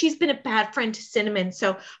idea is she's been a bad friend to Cinnamon.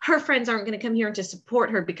 So her friends aren't going to come here to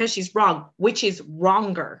support her because she's wrong, which is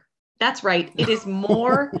wronger. That's right. It is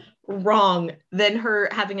more wrong than her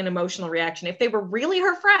having an emotional reaction. If they were really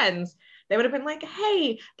her friends, they would have been like,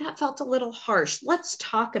 hey, that felt a little harsh. Let's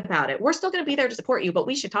talk about it. We're still going to be there to support you, but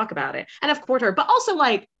we should talk about it and support her. But also,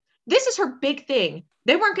 like, this is her big thing.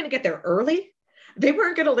 They weren't going to get there early. They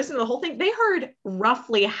weren't going to listen to the whole thing. They heard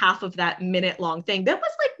roughly half of that minute-long thing. That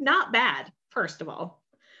was like not bad, first of all.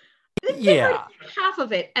 They heard half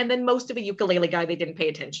of it, and then most of a ukulele guy they didn't pay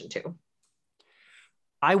attention to.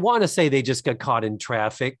 I want to say they just got caught in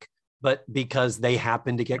traffic, but because they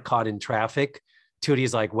happened to get caught in traffic,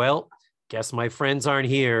 Tootie's like, well, guess my friends aren't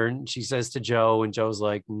here. And she says to Joe, and Joe's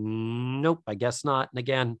like, nope, I guess not. And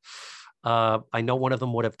again, I know one of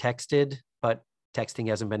them would have texted, but texting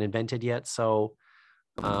hasn't been invented yet. So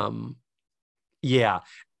yeah,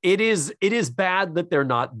 it is bad that they're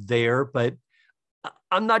not there, but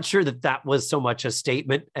I'm not sure that was so much a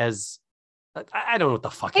statement as I don't know what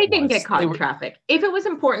the fuck they didn't get caught in traffic. If it was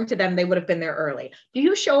important to them, they would have been there early. Do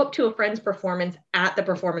you show up to a friend's performance at the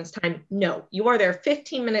performance time? No, you are there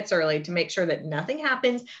 15 minutes early to make sure that nothing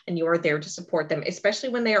happens and you are there to support them, especially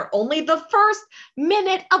when they are only the first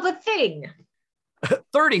minute of a thing.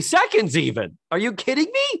 30 seconds even. Are you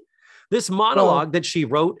kidding me? This monologue that she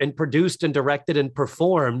wrote and produced and directed and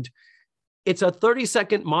performed, it's a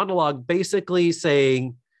 30-second monologue basically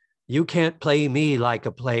saying, you can't play me like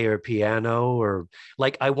a player piano, or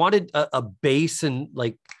like I wanted a bass and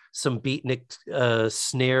like some beatnik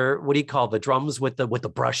snare. What do you call the drums with the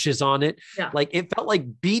brushes on it? Yeah. Like it felt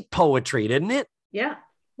like beat poetry, didn't it? Yeah.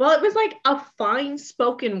 Well, it was like a fine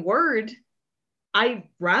spoken word. I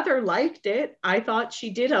rather liked it. I thought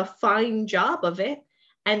she did a fine job of it.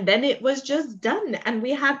 And then it was just done. And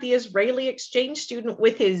we had the Israeli exchange student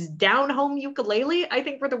with his down-home ukulele, I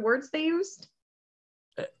think were the words they used.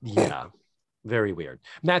 Yeah, very weird.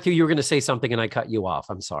 Matthew, you were going to say something and I cut you off.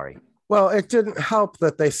 I'm sorry. Well, it didn't help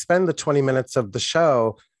that they spend the 20 minutes of the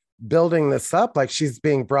show building this up like she's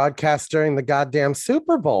being broadcast during the goddamn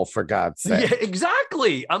Super Bowl, for God's sake. Yeah,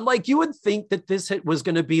 exactly. I'm like, you would think that this was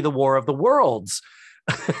going to be the War of the Worlds.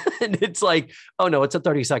 And it's like, oh no, it's a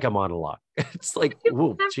 30-second monologue. It's like,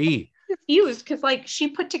 oh, gee. Confused because like she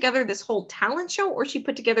put together this whole talent show, or she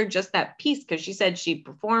put together just that piece because she said she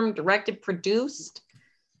performed, directed, produced.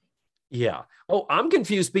 Yeah. Oh, I'm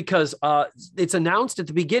confused because it's announced at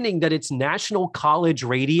the beginning that it's national college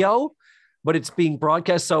radio, but it's being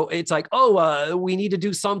broadcast. So it's like, oh, we need to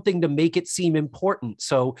do something to make it seem important.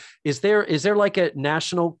 So is there like a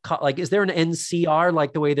national, like, is there an NCR,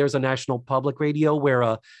 like the way there's a national public radio where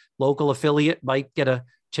a local affiliate might get a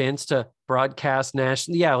chance to broadcast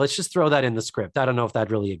national? Yeah, let's just throw that in the script. I don't know if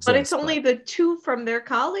that really exists. But it's only the two from their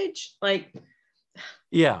college. Like,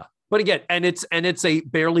 yeah. But again, and it's a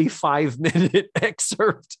barely 5-minute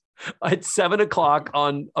excerpt at 7:00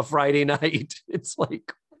 on a Friday night. It's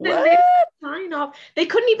like, what? Sign off. They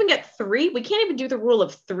couldn't even get 3. We can't even do the rule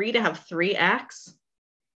of 3 to have 3 acts.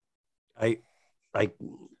 I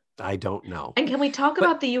don't know. And can we talk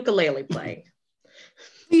about the ukulele playing?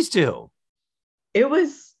 Please do. It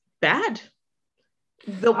was bad.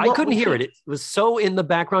 I couldn't hear it. It was so in the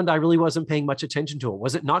background, I really wasn't paying much attention to it.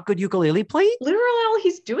 Was it not good ukulele playing? Literally all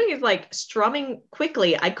he's doing is like strumming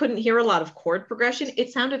quickly. I couldn't hear a lot of chord progression.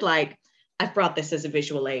 It sounded like, I've brought this as a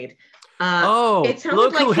visual aid.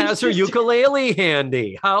 Look who has her ukulele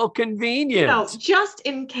handy. How convenient. Just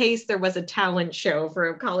in case there was a talent show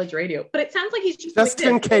for college radio. But it sounds like he's just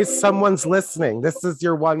in case someone's listening. This is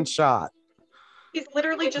your one shot. He's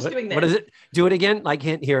literally just doing this. What is it? Do it again. I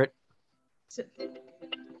can't hear it.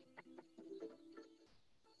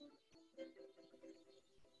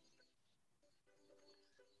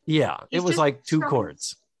 Yeah, it was like 2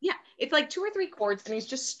 chords. Yeah, it's like 2 or 3 chords, and he's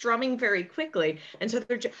just strumming very quickly. And so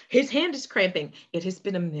his hand is cramping. It has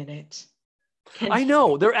been a minute. I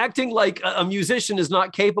know. They're acting like a musician is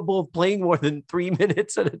not capable of playing more than 3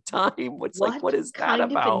 minutes at a time. What is that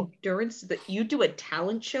about? What kind of endurance that you do a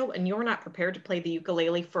talent show and you're not prepared to play the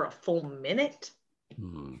ukulele for a full minute?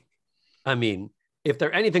 I mean, if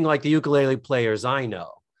they're anything like the ukulele players I know,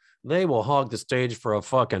 they will hog the stage for a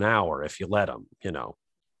fucking hour if you let them,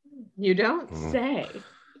 You don't say.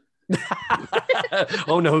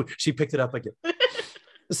 Oh no, she picked it up again.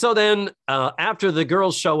 So then after the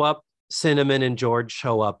girls show up, Cinnamon and George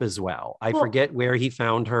show up as well. I forget where he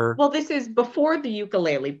found her. Well, this is before the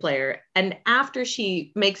ukulele player and after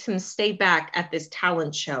she makes him stay back at this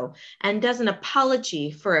talent show and does an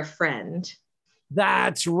apology for a friend.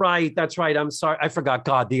 That's right. I'm sorry. I forgot.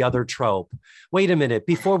 God, the other trope. Wait a minute.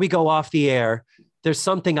 Before we go off the air, there's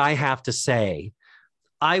something I have to say.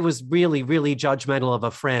 I was really, really judgmental of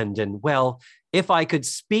a friend. And well, if I could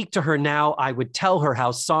speak to her now, I would tell her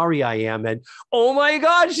how sorry I am. And oh my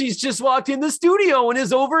God, she's just walked in the studio and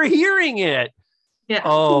is overhearing it. Yeah.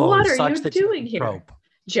 Oh, what are you doing here? Trope.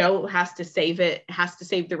 Joe has to save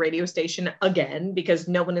the radio station again because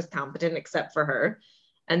no one is competent except for her.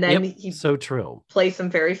 And then he so true. Plays some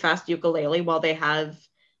very fast ukulele while they have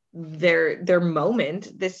their moment.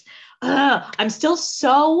 I'm still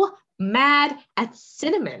so mad at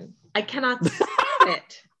Cinnamon. I cannot stand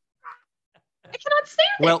it. I cannot stand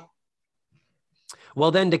it.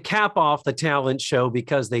 Well, then to cap off the talent show,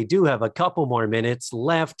 because they do have a couple more minutes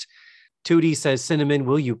left, Tootie says, Cinnamon,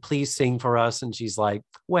 will you please sing for us? And she's like,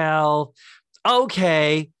 well,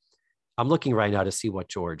 okay. I'm looking right now to see what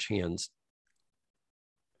George hands.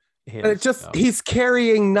 He's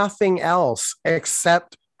carrying nothing else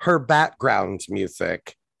except her background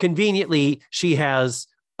music. Conveniently, she has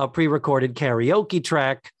a pre-recorded karaoke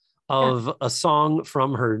track of a song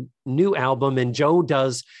from her new album. And Joe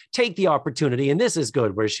does take the opportunity, and this is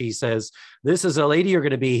good, where she says, this is a lady you're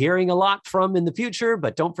going to be hearing a lot from in the future,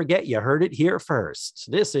 but don't forget you heard it here first.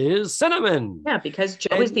 This is Cinnamon. Yeah, because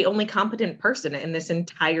Joe is the only competent person in this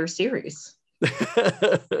entire series.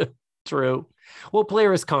 True. Well,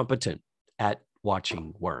 Blair is competent at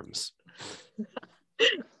watching worms.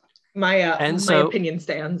 My opinion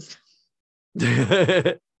stands.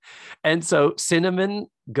 And so Cinnamon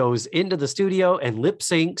goes into the studio and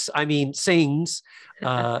sings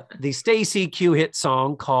the Stacey Q hit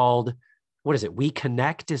song called, what is it? We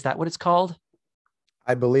Connect? Is that what it's called?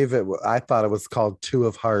 I believe it. I thought it was called Two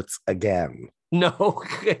of Hearts Again. No,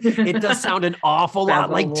 it does sound an awful lot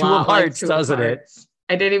like Two of Hearts, doesn't it?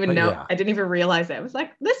 I didn't even know. Yeah. I didn't even realize it. I was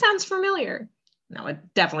like, this sounds familiar. No, it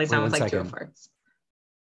definitely sounds like Two of Hearts.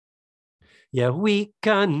 Yeah, we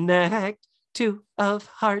connect. Two of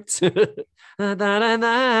Hearts.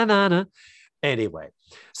 Anyway,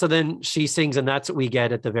 so then she sings, and that's what we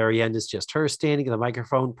get at the very end, is just her standing at the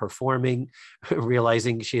microphone performing,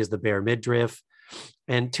 realizing she is the bare midriff,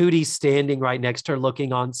 and Tootie standing right next to her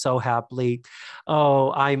looking on so happily.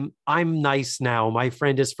 Oh, I'm nice now. My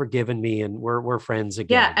friend has forgiven me and we're friends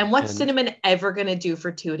again. Yeah, and what's Cinnamon ever gonna do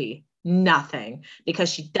for Tootie? Nothing, because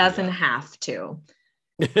she doesn't have to.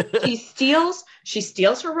 She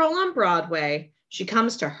steals her role on Broadway. She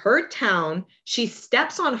comes to her town. She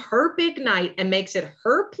steps on her big night and makes it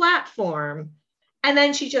her platform. And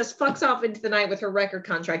then she just fucks off into the night with her record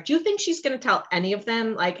contract. Do you think she's going to tell any of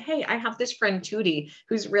them, like, hey, I have this friend Tootie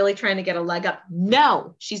who's really trying to get a leg up?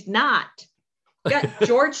 No, she's not. Got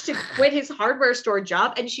George to quit his hardware store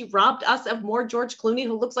job, and she robbed us of more George Clooney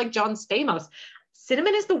who looks like John Stamos.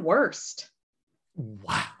 Cinnamon is the worst.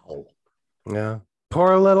 Wow. Yeah.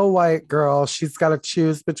 Poor little white girl. She's got to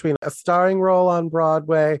choose between a starring role on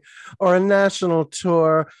Broadway or a national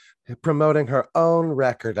tour promoting her own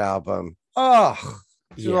record album. Oh,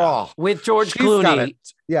 yeah. With George Clooney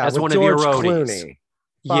as one of your roadies.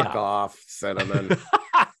 Fuck off, Cinnamon.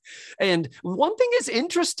 And one thing is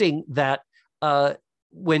interesting that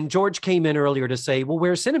when George came in earlier to say, well,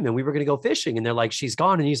 where's Cinnamon? We were going to go fishing. And they're like, she's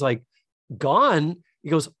gone. And he's like, gone? He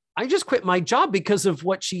goes, I just quit my job because of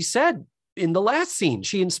what she said in the last scene.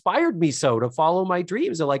 She inspired me so to follow my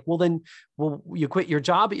dreams. They're like, well, you quit your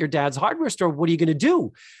job at your dad's hardware store. What are you going to do?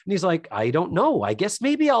 And he's like, I don't know. I guess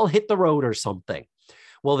maybe I'll hit the road or something.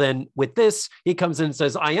 Well, then with this, he comes in and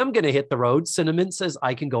says, I am going to hit the road. Cinnamon says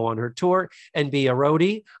I can go on her tour and be a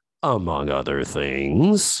roadie, among other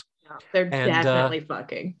things. Yeah, they're definitely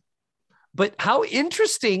fucking. But how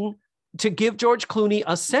interesting to give George Clooney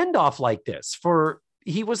a send-off like this.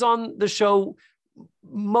 He was on the show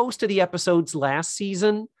most of the episodes last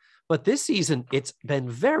season, but this season, it's been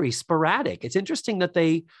very sporadic. It's interesting that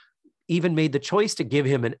they even made the choice to give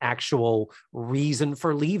him an actual reason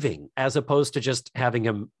for leaving, as opposed to just having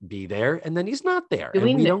him be there and then he's not there.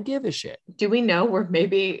 We don't give a shit. Do we know were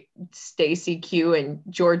maybe Stacey Q and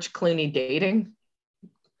George Clooney dating?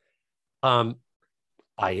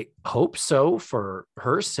 I hope so, for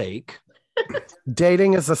her sake.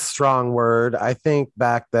 Dating is a strong word. I think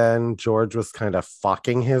back then George was kind of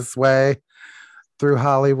fucking his way through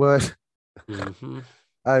Hollywood. Mm-hmm.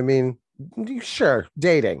 I mean, sure,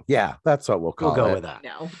 dating. Yeah, that's what we'll go with that.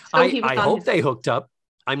 No. So I hope they hooked up.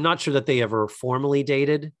 I'm not sure that they ever formally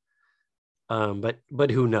dated.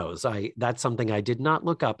 But who knows? That's something I did not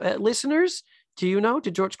look up. Listeners, do you know?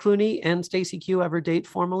 Did George Clooney and Stacey Q ever date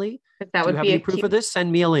formally? That would be be any proof of this?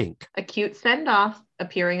 Send me a link. A cute send-off,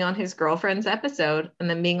 appearing on his girlfriend's episode and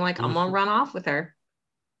then being like, I'm gonna run off with her.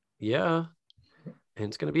 Yeah. And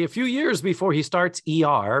it's gonna be a few years before he starts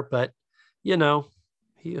ER, but he'll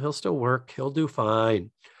still work. He'll do fine.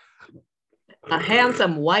 A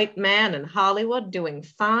handsome white man in Hollywood doing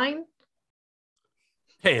fine.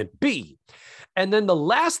 Can't be. And then the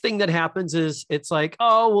last thing that happens is it's like,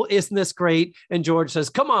 oh, well, isn't this great? And George says,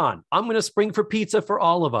 come on, I'm going to spring for pizza for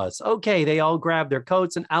all of us. Okay, they all grab their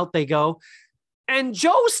coats and out they go. And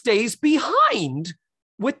Joe stays behind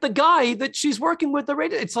with the guy that she's working with the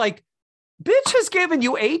radio. It's like, bitch has given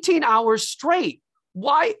you 18 hours straight.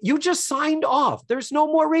 Why? You just signed off. There's no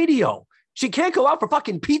more radio. She can't go out for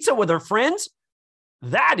fucking pizza with her friends.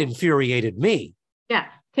 That infuriated me. Yeah,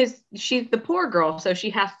 because she's the poor girl, so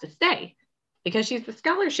she has to stay. Because she's the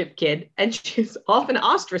scholarship kid and she's often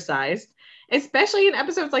ostracized, especially in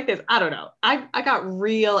episodes like this. I don't know. I got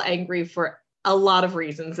real angry for a lot of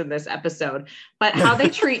reasons in this episode, but how they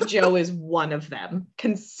treat Joe is one of them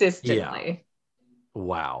consistently. Yeah.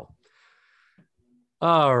 Wow.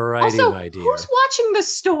 All righty, also, my dear. Who's watching the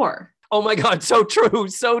store? Oh my God. So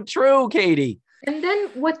true, Katie. And then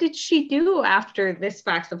what did she do after this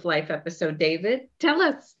Facts of Life episode, David? Tell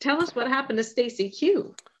us what happened to Stacey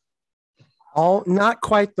Q. Not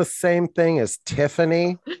quite the same thing as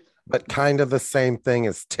Tiffany, but kind of the same thing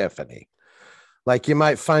as Tiffany. Like you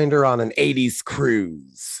might find her on an 80s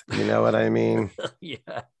cruise. You know what I mean?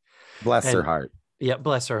 Yeah. Bless her heart. Yeah,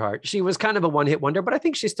 bless her heart. She was kind of a one-hit wonder, but I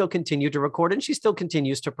think she still continued to record and she still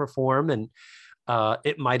continues to perform. And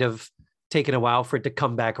it might have taken a while for it to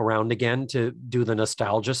come back around again to do the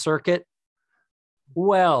nostalgia circuit.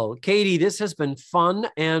 Well, Katie, this has been fun,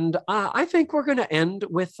 and I think we're going to end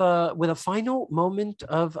with a final moment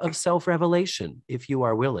of self-revelation, if you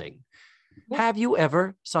are willing. Yeah. Have you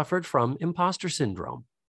ever suffered from imposter syndrome?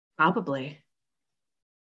 Probably,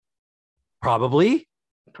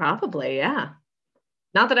 yeah.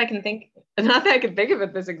 Not that I can think of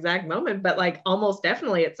it this exact moment, but like almost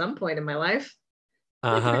definitely at some point in my life.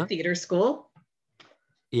 Like theater school.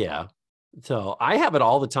 Yeah. So I have it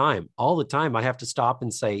all the time. I have to stop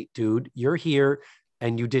and say, dude, you're here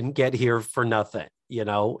and you didn't get here for nothing.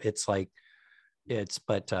 But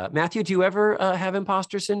Matthew, do you ever have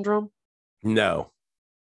imposter syndrome? No.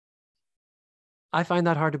 I find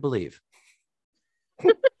that hard to believe.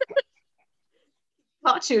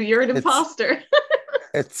 Not you, you're an imposter.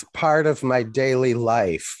 It's part of my daily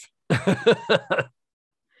life.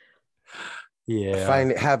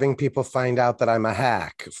 Yeah. Having people find out that I'm a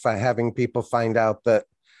hack, having people find out that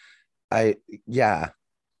that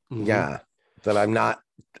I'm not,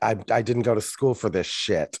 I didn't go to school for this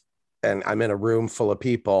shit. And I'm in a room full of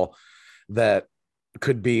people that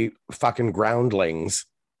could be fucking groundlings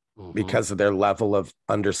because of their level of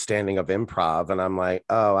understanding of improv. And I'm like,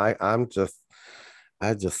 oh, I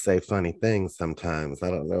just say funny things sometimes.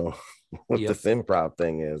 I don't know what this improv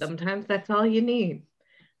thing is. Sometimes that's all you need.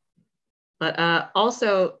 But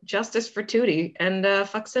also justice for Tootie and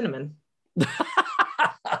fuck Cinnamon.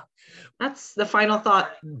 That's the final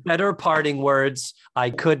thought. Better parting words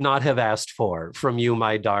I could not have asked for from you,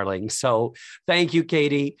 my darling. So thank you,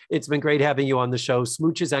 Katie. It's been great having you on the show.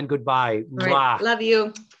 Smooches and goodbye. Right. Love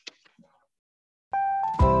you.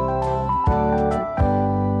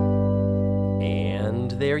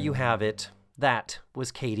 And there you have it. That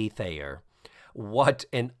was Katie Thayer. What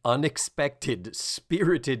an unexpected,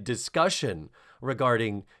 spirited discussion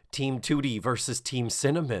regarding Team Tootie versus Team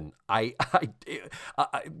Cinnamon.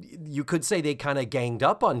 You could say they kind of ganged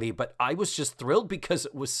up on me, but I was just thrilled because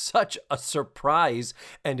it was such a surprise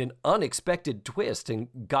and an unexpected twist. And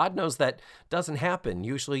God knows that doesn't happen.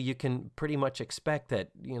 Usually you can pretty much expect that,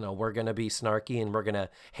 we're going to be snarky and we're going to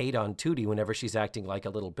hate on Tootie whenever she's acting like a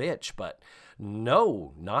little bitch. But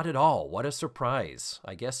no, not at all. What a surprise.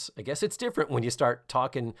 I guess it's different when you start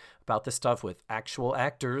talking about this stuff with actual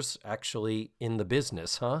actors actually in the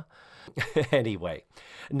business, huh? Anyway,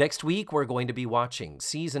 next week we're going to be watching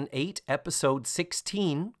Season 8, Episode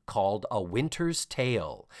 16, called A Winter's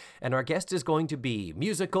Tale. And our guest is going to be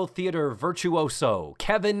musical theater virtuoso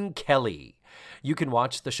Kevin Kelly. You can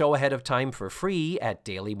watch the show ahead of time for free at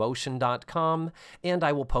dailymotion.com, and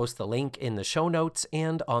I will post the link in the show notes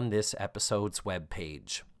and on this episode's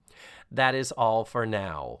webpage. That is all for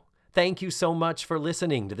now. Thank you so much for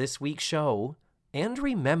listening to this week's show, and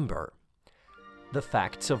remember, the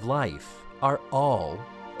facts of life are all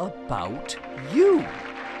about you.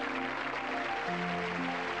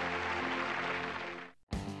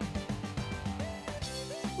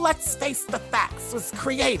 Let's Face the Facts was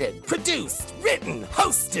created, produced, written,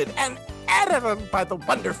 hosted, and edited by the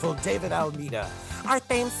wonderful David Almeida. Our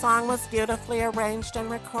theme song was beautifully arranged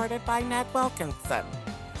and recorded by Ned Wilkinson.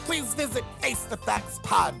 Please visit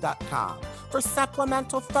FaceTheFactsPod.com for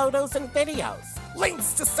supplemental photos and videos,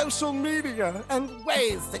 links to social media, and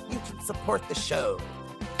ways that you can support the show.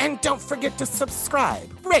 And don't forget to subscribe,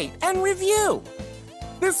 rate, and review.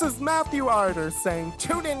 This is Matthew Arder saying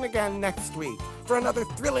tune in again next week for another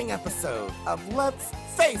thrilling episode of Let's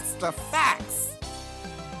Face the Facts.